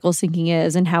what cycle syncing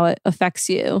is and how it affects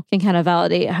you can kind of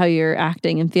validate how you're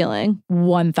acting and feeling.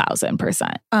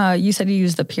 1000%. You said you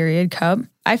use the period cup.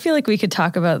 I feel like we could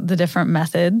talk about the different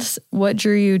methods. What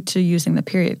drew you to using the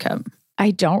period cup? I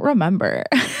don't remember.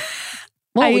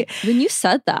 Well, when you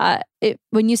said that,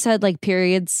 when you said like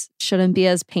periods shouldn't be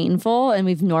as painful and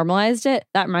we've normalized it,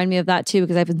 that reminded me of that too,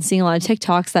 because I've been seeing a lot of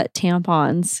TikToks that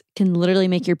tampons can literally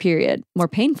make your period more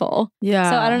painful. Yeah.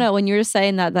 So I don't know, when you were just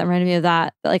saying that, that reminded me of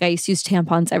that. Like I used to use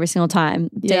tampons every single time,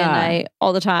 day and night,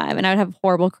 all the time. And I would have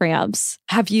horrible cramps.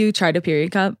 Have you tried a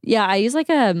period cup? Yeah, I use like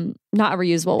not a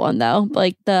reusable one though, but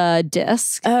like the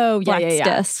disc. Oh, yeah,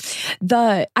 disc.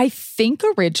 I think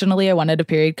originally I wanted a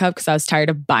period cup because I was tired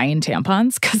of buying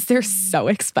tampons because they're so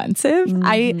expensive.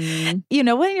 Mm-hmm.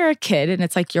 When you're a kid and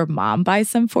it's like your mom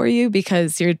buys them for you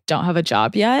because you don't have a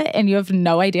job yet and you have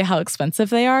no idea how expensive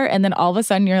they are. And then all of a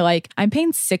sudden you're like, I'm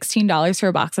paying $16 for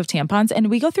a box of tampons. And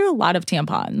we go through a lot of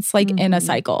tampons like in a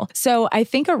cycle. So I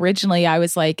think originally I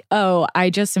was like, oh, I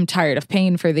just am tired of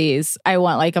paying for these. I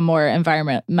want like a more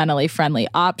environmentally friendly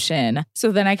option.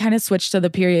 So then I kind of switched to the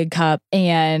period cup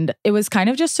and it was kind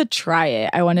of just to try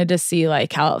it. I wanted to see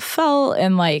like how it felt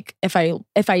and like if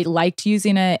I liked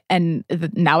using it, and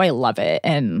now I love it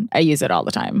and I use it all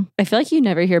the time. I feel like you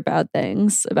never hear bad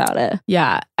things about it.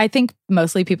 Yeah. I think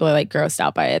mostly people are like grossed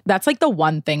out by it. That's like the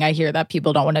one thing I hear that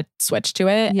people don't want to switch to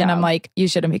it. Yeah. And I'm like, you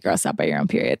shouldn't be grossed out by your own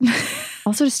period.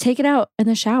 Also, just take it out in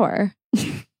the shower.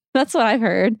 That's what I've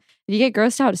heard. If you get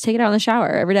grossed out, just take it out in the shower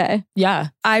every day. Yeah.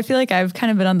 I feel like I've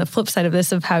kind of been on the flip side of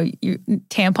this, of how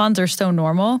tampons are so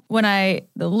normal. The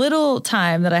little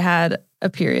time that I had a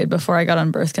period before I got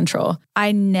on birth control,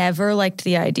 I never liked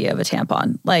the idea of a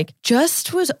tampon. Like,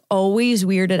 just was always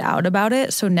weirded out about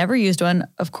it. So never used one.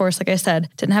 Of course, like I said,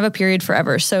 didn't have a period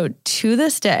forever. So to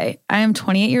this day, I am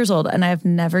 28 years old and I have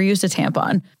never used a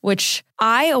tampon, which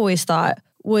I always thought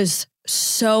was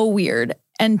so weird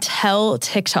until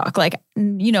TikTok. Like,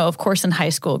 of course, in high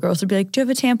school, girls would be like, do you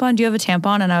have a tampon? Do you have a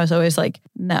tampon? And I was always like,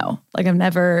 no, like I'm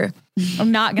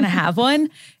not going to have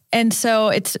one. And so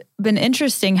it's been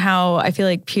interesting how I feel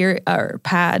like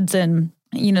pads and,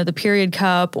 the period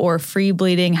cup or free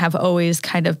bleeding have always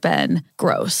kind of been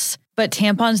gross. But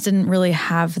tampons didn't really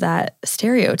have that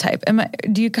stereotype.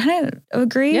 Do you kind of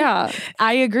agree? Yeah,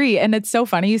 I agree. And it's so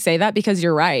funny you say that because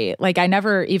you're right. Like I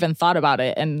never even thought about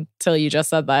it until you just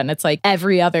said that. And it's like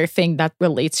every other thing that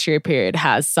relates to your period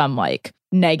has some like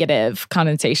negative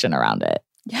connotation around it.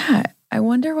 Yeah. I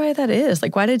wonder why that is.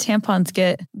 Like, why did tampons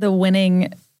get the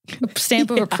winning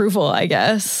stamp of approval, I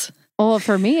guess? Well,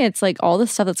 for me, it's like all the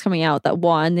stuff that's coming out that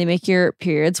one, they make your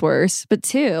periods worse. But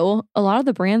two, a lot of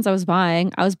the brands I was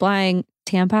buying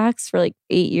Tampax for like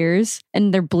 8 years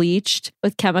and they're bleached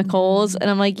with chemicals. And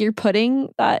I'm like, you're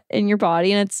putting that in your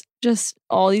body and it's just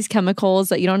all these chemicals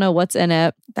that you don't know what's in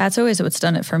it. That's always what's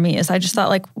done it for me is I just thought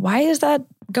like, why is that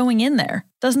going in there?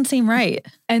 Doesn't seem right.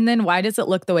 And then why does it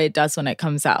look the way it does when it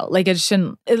comes out? Like it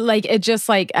shouldn't, it just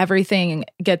like everything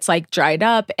gets like dried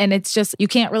up and it's just, you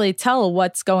can't really tell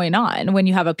what's going on when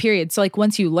you have a period. So like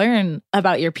once you learn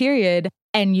about your period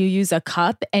and you use a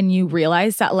cup and you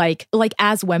realize that like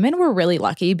as women, we're really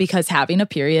lucky because having a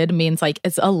period means like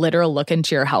it's a literal look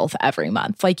into your health every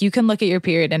month. Like you can look at your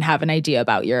period and have an idea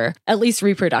about your at least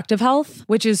reproductive health,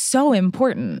 which is so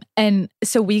important. And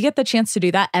so we get the chance to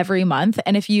do that every month.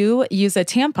 And if you use a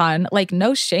tampon, like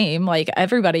no shame, like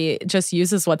everybody just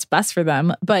uses what's best for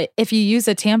them. But if you use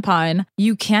a tampon,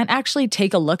 you can't actually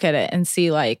take a look at it and see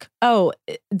like, oh,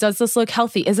 does this look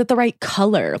healthy? Is it the right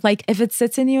color? Like if it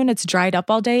sits in you and it's dried up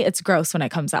all day, it's gross when it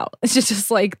comes out. It's just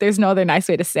like, there's no other nice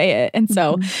way to say it. And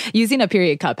so using a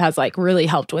period cup has like really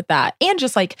helped with that and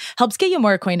just like helps get you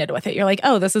more acquainted with it. You're like,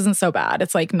 oh, this isn't so bad.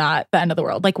 It's like not the end of the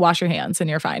world. Like wash your hands and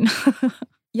you're fine.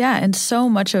 Yeah. And so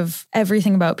much of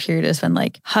everything about period has been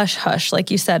like hush, hush.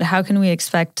 Like you said, how can we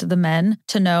expect the men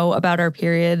to know about our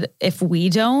period if we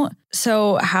don't?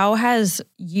 So how has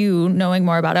you knowing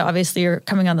more about it, obviously you're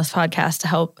coming on this podcast to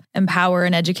help empower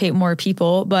and educate more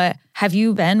people, but have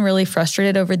you been really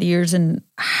frustrated over the years in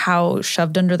how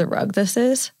shoved under the rug this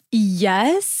is?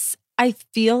 Yes. I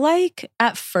feel like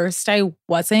at first I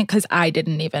wasn't because I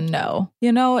didn't even know.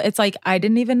 You know, it's like I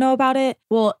didn't even know about it.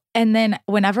 Well, and then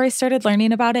whenever I started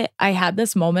learning about it, I had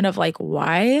this moment of like,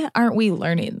 why aren't we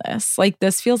learning this? Like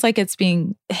this feels like it's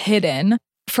being hidden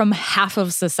from half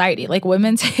of society. Like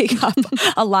women take up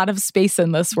a lot of space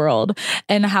in this world.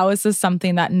 And how is this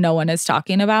something that no one is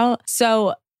talking about?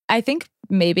 So I think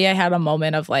maybe I had a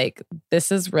moment of like,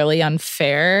 this is really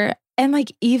unfair. And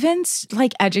like even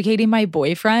like educating my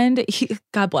boyfriend,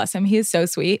 God bless him, he is so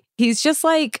sweet. He's just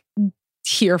like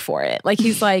here for it. Like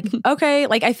he's like, okay,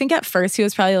 like I think at first he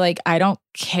was probably like, I don't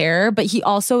care. But he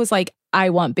also was like, I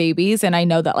want babies and I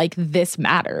know that like this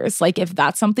matters. Like if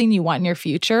that's something you want in your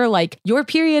future, like your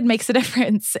period makes a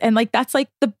difference. And like that's like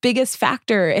the biggest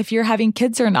factor if you're having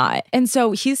kids or not. And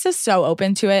so he's just so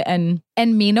open to it. And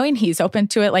me knowing he's open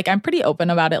to it, like I'm pretty open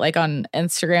about it, like on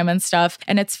Instagram and stuff.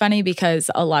 And it's funny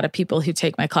because a lot of people who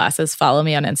take my classes follow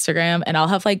me on Instagram and I'll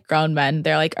have like grown men.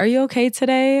 They're like, are you okay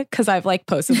today? Because I've like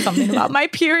posted something about my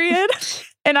period.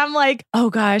 And I'm like, oh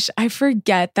gosh, I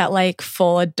forget that like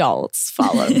full adults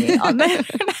follow me on the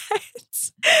internet.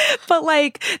 But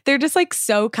like, they're just like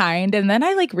so kind. And then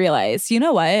I like realized, you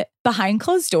know what? Behind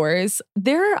closed doors,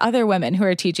 there are other women who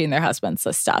are teaching their husbands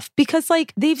this stuff because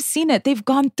like they've seen it, they've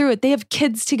gone through it, they have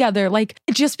kids together. Like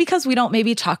just because we don't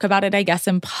maybe talk about it, I guess,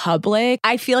 in public,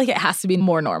 I feel like it has to be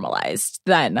more normalized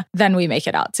than we make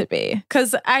it out to be.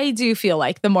 Because I do feel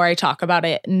like the more I talk about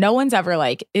it, no one's ever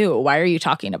like, ew, why are you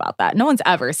talking about that? No one's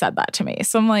ever said that to me.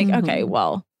 So I'm like, okay,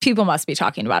 well, people must be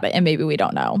talking about it and maybe we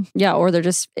don't know. Yeah, or they're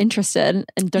just interested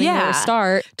and don't know where to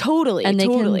start. Totally. And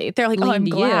they're like, oh, I'm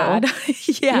glad.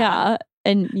 Yeah.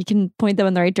 And you can point them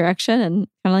in the right direction and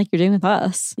kind of like you're doing with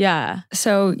us. Yeah.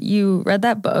 So you read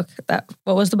that book.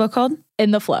 What was the book called? In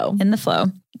the Flow. In the Flow.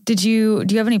 Do you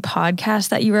have any podcasts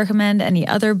that you recommend? Any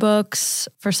other books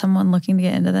for someone looking to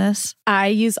get into this? I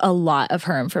use a lot of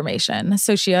her information.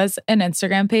 So she has an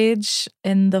Instagram page,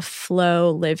 In the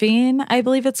Flow Living, I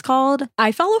believe it's called.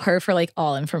 I follow her for like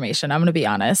all information, I'm going to be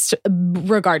honest,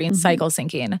 regarding cycle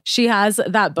syncing. She has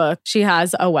that book. She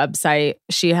has a website.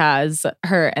 She has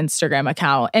her Instagram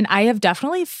account. And I have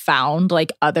definitely found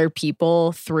like other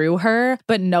people through her,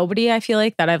 but nobody I feel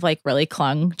like that I've like really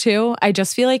clung to. I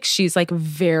just feel like she's like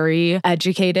very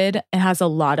educated and has a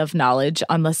lot of knowledge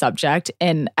on the subject.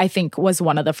 And I think was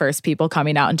one of the first people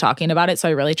coming out and talking about it. So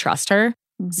I really trust her.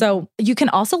 So you can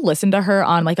also listen to her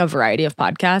on like a variety of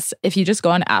podcasts. If you just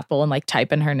go on Apple and like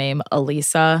type in her name,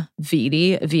 Alisa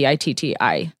Vitti,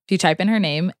 Vitti. If you type in her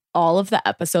name, all of the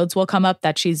episodes will come up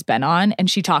that she's been on, and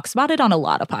she talks about it on a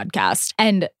lot of podcasts.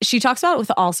 And she talks about it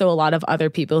with also a lot of other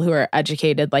people who are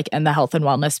educated, like in the health and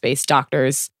wellness space,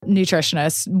 doctors,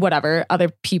 nutritionists, whatever, other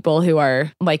people who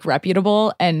are like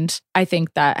reputable. And I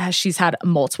think that she's had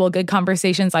multiple good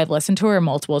conversations. I've listened to her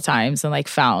multiple times and like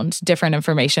found different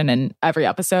information in every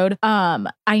episode.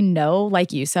 I know,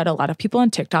 like you said, a lot of people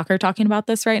on TikTok are talking about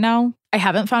this right now. I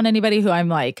haven't found anybody who I'm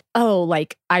like, oh,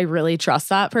 like I really trust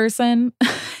that person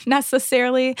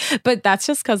necessarily. But that's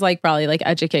just because like probably like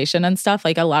education and stuff,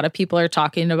 like a lot of people are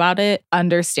talking about it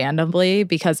understandably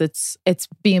because it's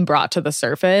being brought to the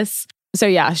surface. So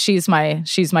yeah, she's my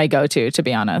go-to, to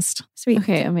be honest. Sweet.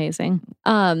 Okay, amazing.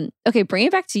 Okay, bring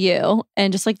it back to you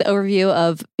and just like the overview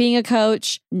of being a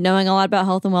coach, knowing a lot about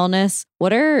health and wellness.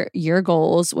 What are your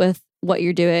goals with what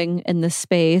you're doing in this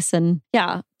space? And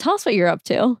yeah, tell us what you're up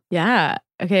to. Yeah.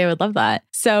 Okay, I would love that.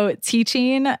 So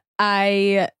teaching,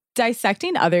 I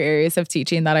dissecting other areas of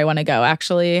teaching that I want to go.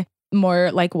 Actually,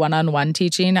 more like one-on-one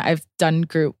teaching. I've done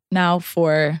group now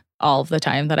for all of the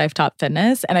time that I've taught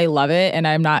fitness, and I love it, and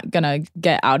I'm not gonna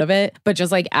get out of it. But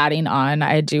just like adding on,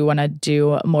 I do want to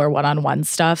do more one-on-one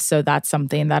stuff. So that's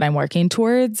something that I'm working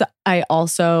towards. I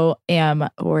also am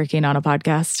working on a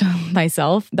podcast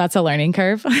myself. That's a learning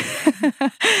curve.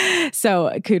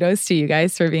 So kudos to you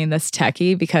guys for being this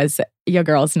techie, because your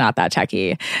girl's not that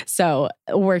techie. So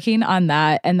working on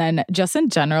that. And then just in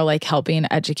general, like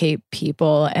helping educate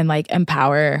people and like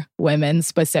empower women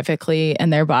specifically in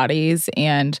their bodies.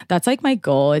 And that's like my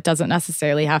goal. It doesn't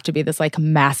necessarily have to be this like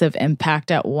massive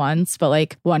impact at once, but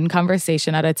like one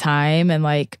conversation at a time, and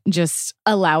like just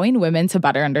allowing women to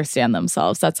better understand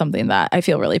themselves. That's something that I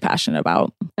feel really passionate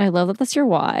about. I love that that's your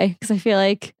why, because I feel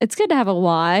like it's good to have a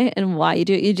why and why you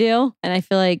do what you do. And I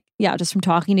feel like, yeah, just from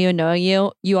talking to you and knowing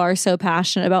you, you are so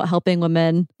passionate about helping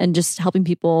women and just helping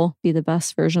people be the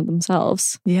best version of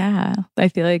themselves. Yeah. I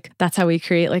feel like that's how we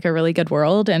create like a really good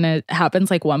world. And it happens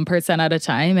like 1% at a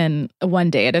time and one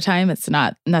day at a time. It's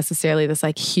not necessarily this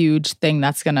like huge thing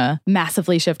that's going to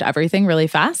massively shift everything really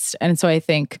fast. And so I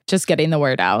think just getting the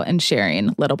word out and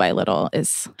sharing little by little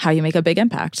is how you make a big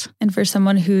impact. And for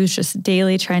someone who's just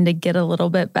daily trying to get a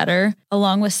little bit better,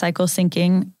 along with cycle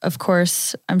syncing, of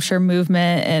course, I'm sure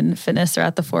movement and fitness are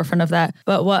at the forefront of that.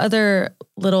 But what other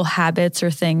little habits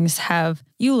or things have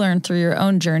you learned through your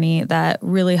own journey that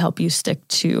really help you stick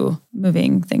to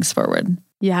moving things forward?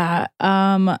 Yeah.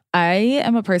 I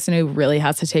am a person who really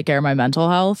has to take care of my mental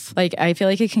health. Like, I feel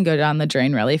like it can go down the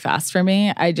drain really fast for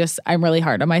me. I'm really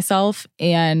hard on myself.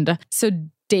 And so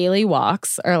daily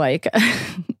walks are like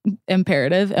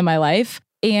imperative in my life.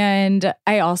 And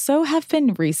I also have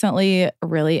been recently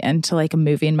really into like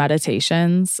moving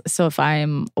meditations. So if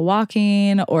I'm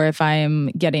walking or if I'm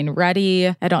getting ready,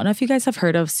 I don't know if you guys have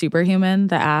heard of Superhuman,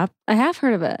 the app. I have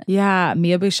heard of it. Yeah.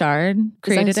 Mia Bouchard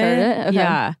created it. Okay.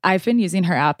 Yeah. I've been using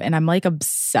her app and I'm like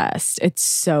obsessed. It's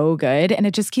so good. And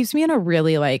it just keeps me in a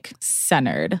really like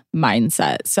centered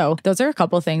mindset. So those are a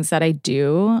couple of things that I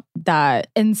do that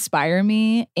inspire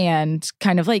me and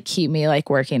kind of like keep me like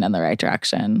working in the right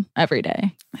direction every day.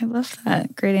 I love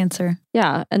that. Great answer.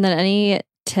 Yeah. And then any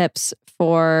tips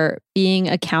for being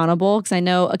accountable? Because I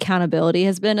know accountability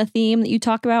has been a theme that you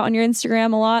talk about on your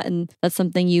Instagram a lot. And that's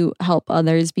something you help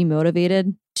others be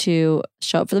motivated to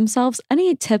show up for themselves.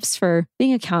 Any tips for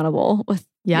being accountable with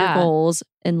your goals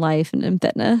in life and in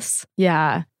fitness?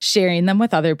 Yeah. Sharing them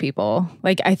with other people.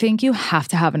 Like, I think you have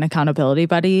to have an accountability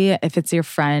buddy. If it's your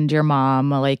friend, your mom,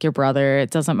 like your brother,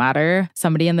 it doesn't matter.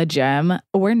 Somebody in the gym.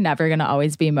 We're never going to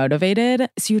always be motivated.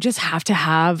 So you just have to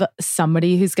have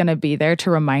somebody who's going to be there to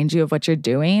remind you of what you're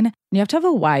doing. And you have to have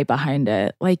a why behind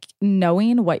it. Like,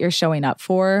 knowing what you're showing up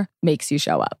for makes you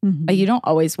show up. Mm-hmm. Like, you don't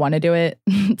always want to do it.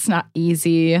 It's not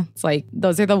easy. It's like,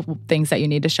 those are the things that you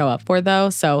need to show up for though.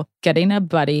 So getting a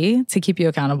buddy to keep you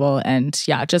accountable and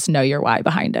just know your why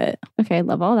behind it. Okay, I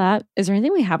love all that. Is there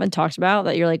anything we haven't talked about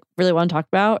that you're like really want to talk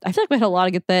about? I feel like we had a lot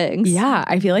of good things. Yeah,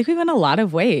 I feel like we went a lot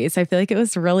of ways. I feel like it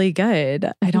was really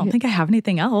good. I don't think I have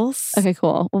anything else. Okay,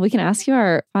 cool. Well, we can ask you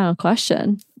our final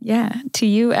question. Yeah. To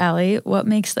you, Allie, what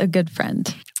makes a good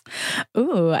friend?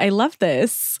 Ooh, I love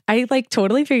this. I like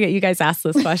totally forget you guys asked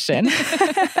this question.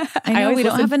 I know we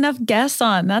don't have enough guests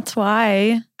on. That's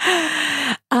why.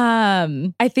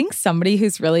 I think somebody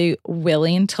who's really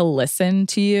willing to listen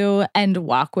to you and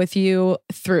walk with you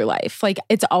through life. Like,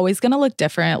 it's always going to look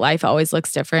different. Life always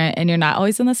looks different. And you're not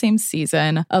always in the same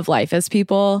season of life as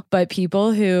people, but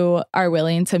people who are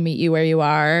willing to meet you where you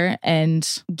are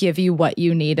and give you what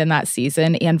you need in that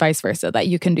season and vice versa, that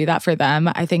you can do that for them.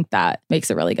 I think that makes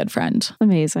a really good friend.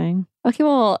 Amazing. Okay,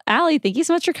 well, Allie, thank you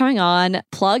so much for coming on.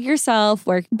 Plug yourself.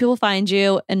 Where can people find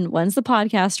you? And when's the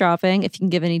podcast dropping? If you can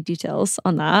give any details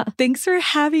on that. Thanks for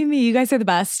having me. You guys are the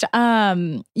best.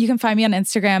 You can find me on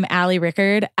Instagram, Allie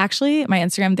Rickard. Actually, my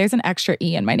Instagram, there's an extra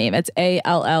E in my name. It's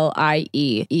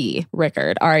ALLIEE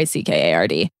Rickard,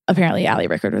 RICKARD. Apparently, Allie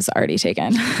Rickard was already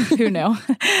taken. Who knew?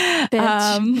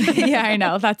 Yeah, I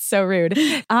know. That's so rude.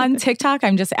 On TikTok,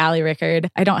 I'm just Allie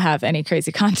Rickard. I don't have any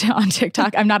crazy content on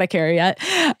TikTok. I'm not a carrier yet.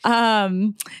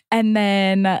 And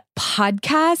then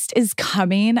podcast is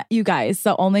coming. You guys,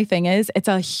 the only thing is it's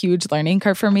a huge learning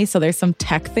curve for me. So there's some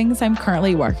tech things I'm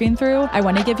currently working through. I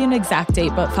want to give you an exact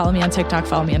date, but follow me on TikTok,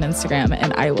 follow me on Instagram,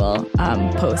 and I will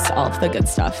post all of the good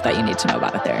stuff that you need to know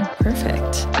about it there.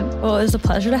 Perfect. Well, it was a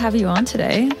pleasure to have you on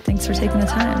today. Thanks for taking the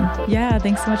time. Yeah,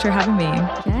 thanks so much for having me.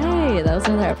 Yay, that was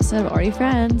another episode of Already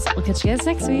Friends. We'll catch you guys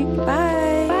next week.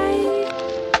 Bye. Bye.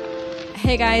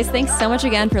 Hey guys, thanks so much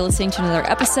again for listening to another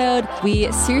episode. We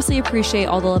seriously appreciate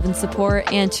all the love and support.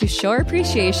 And to show our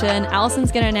appreciation,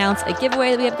 Allison's going to announce a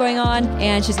giveaway that we have going on,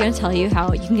 and she's going to tell you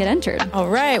how you can get entered. All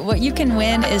right. What you can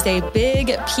win is a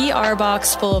big PR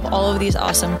box full of all of these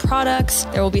awesome products.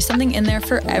 There will be something in there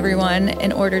for everyone.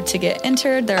 In order to get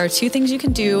entered, there are two things you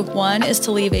can do. One is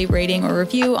to leave a rating or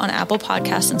review on Apple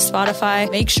Podcasts and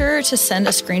Spotify. Make sure to send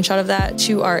a screenshot of that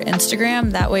to our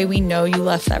Instagram. That way we know you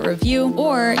left that review.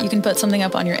 Or you can put something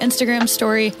up on your Instagram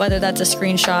story, whether that's a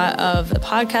screenshot of the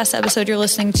podcast episode you're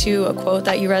listening to, a quote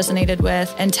that you resonated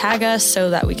with, and tag us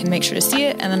so that we can make sure to see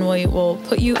it. And then we will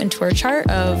put you into our chart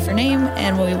of your name,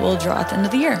 and we will draw at the end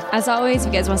of the year. As always,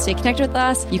 if you guys want to stay connected with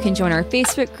us, you can join our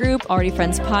Facebook group, Already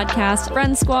Friends Podcast,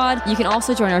 Friend Squad. You can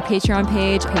also join our Patreon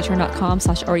page,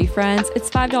 patreon.com/alreadyfriends.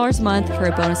 It's $5 a month for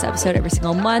a bonus episode every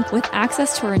single month with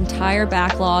access to our entire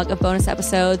backlog of bonus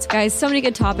episodes. Guys, so many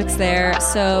good topics there,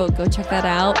 so go check that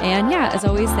out. And yeah, as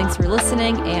always, thanks for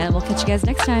listening, and we'll catch you guys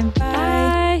next time.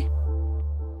 Bye.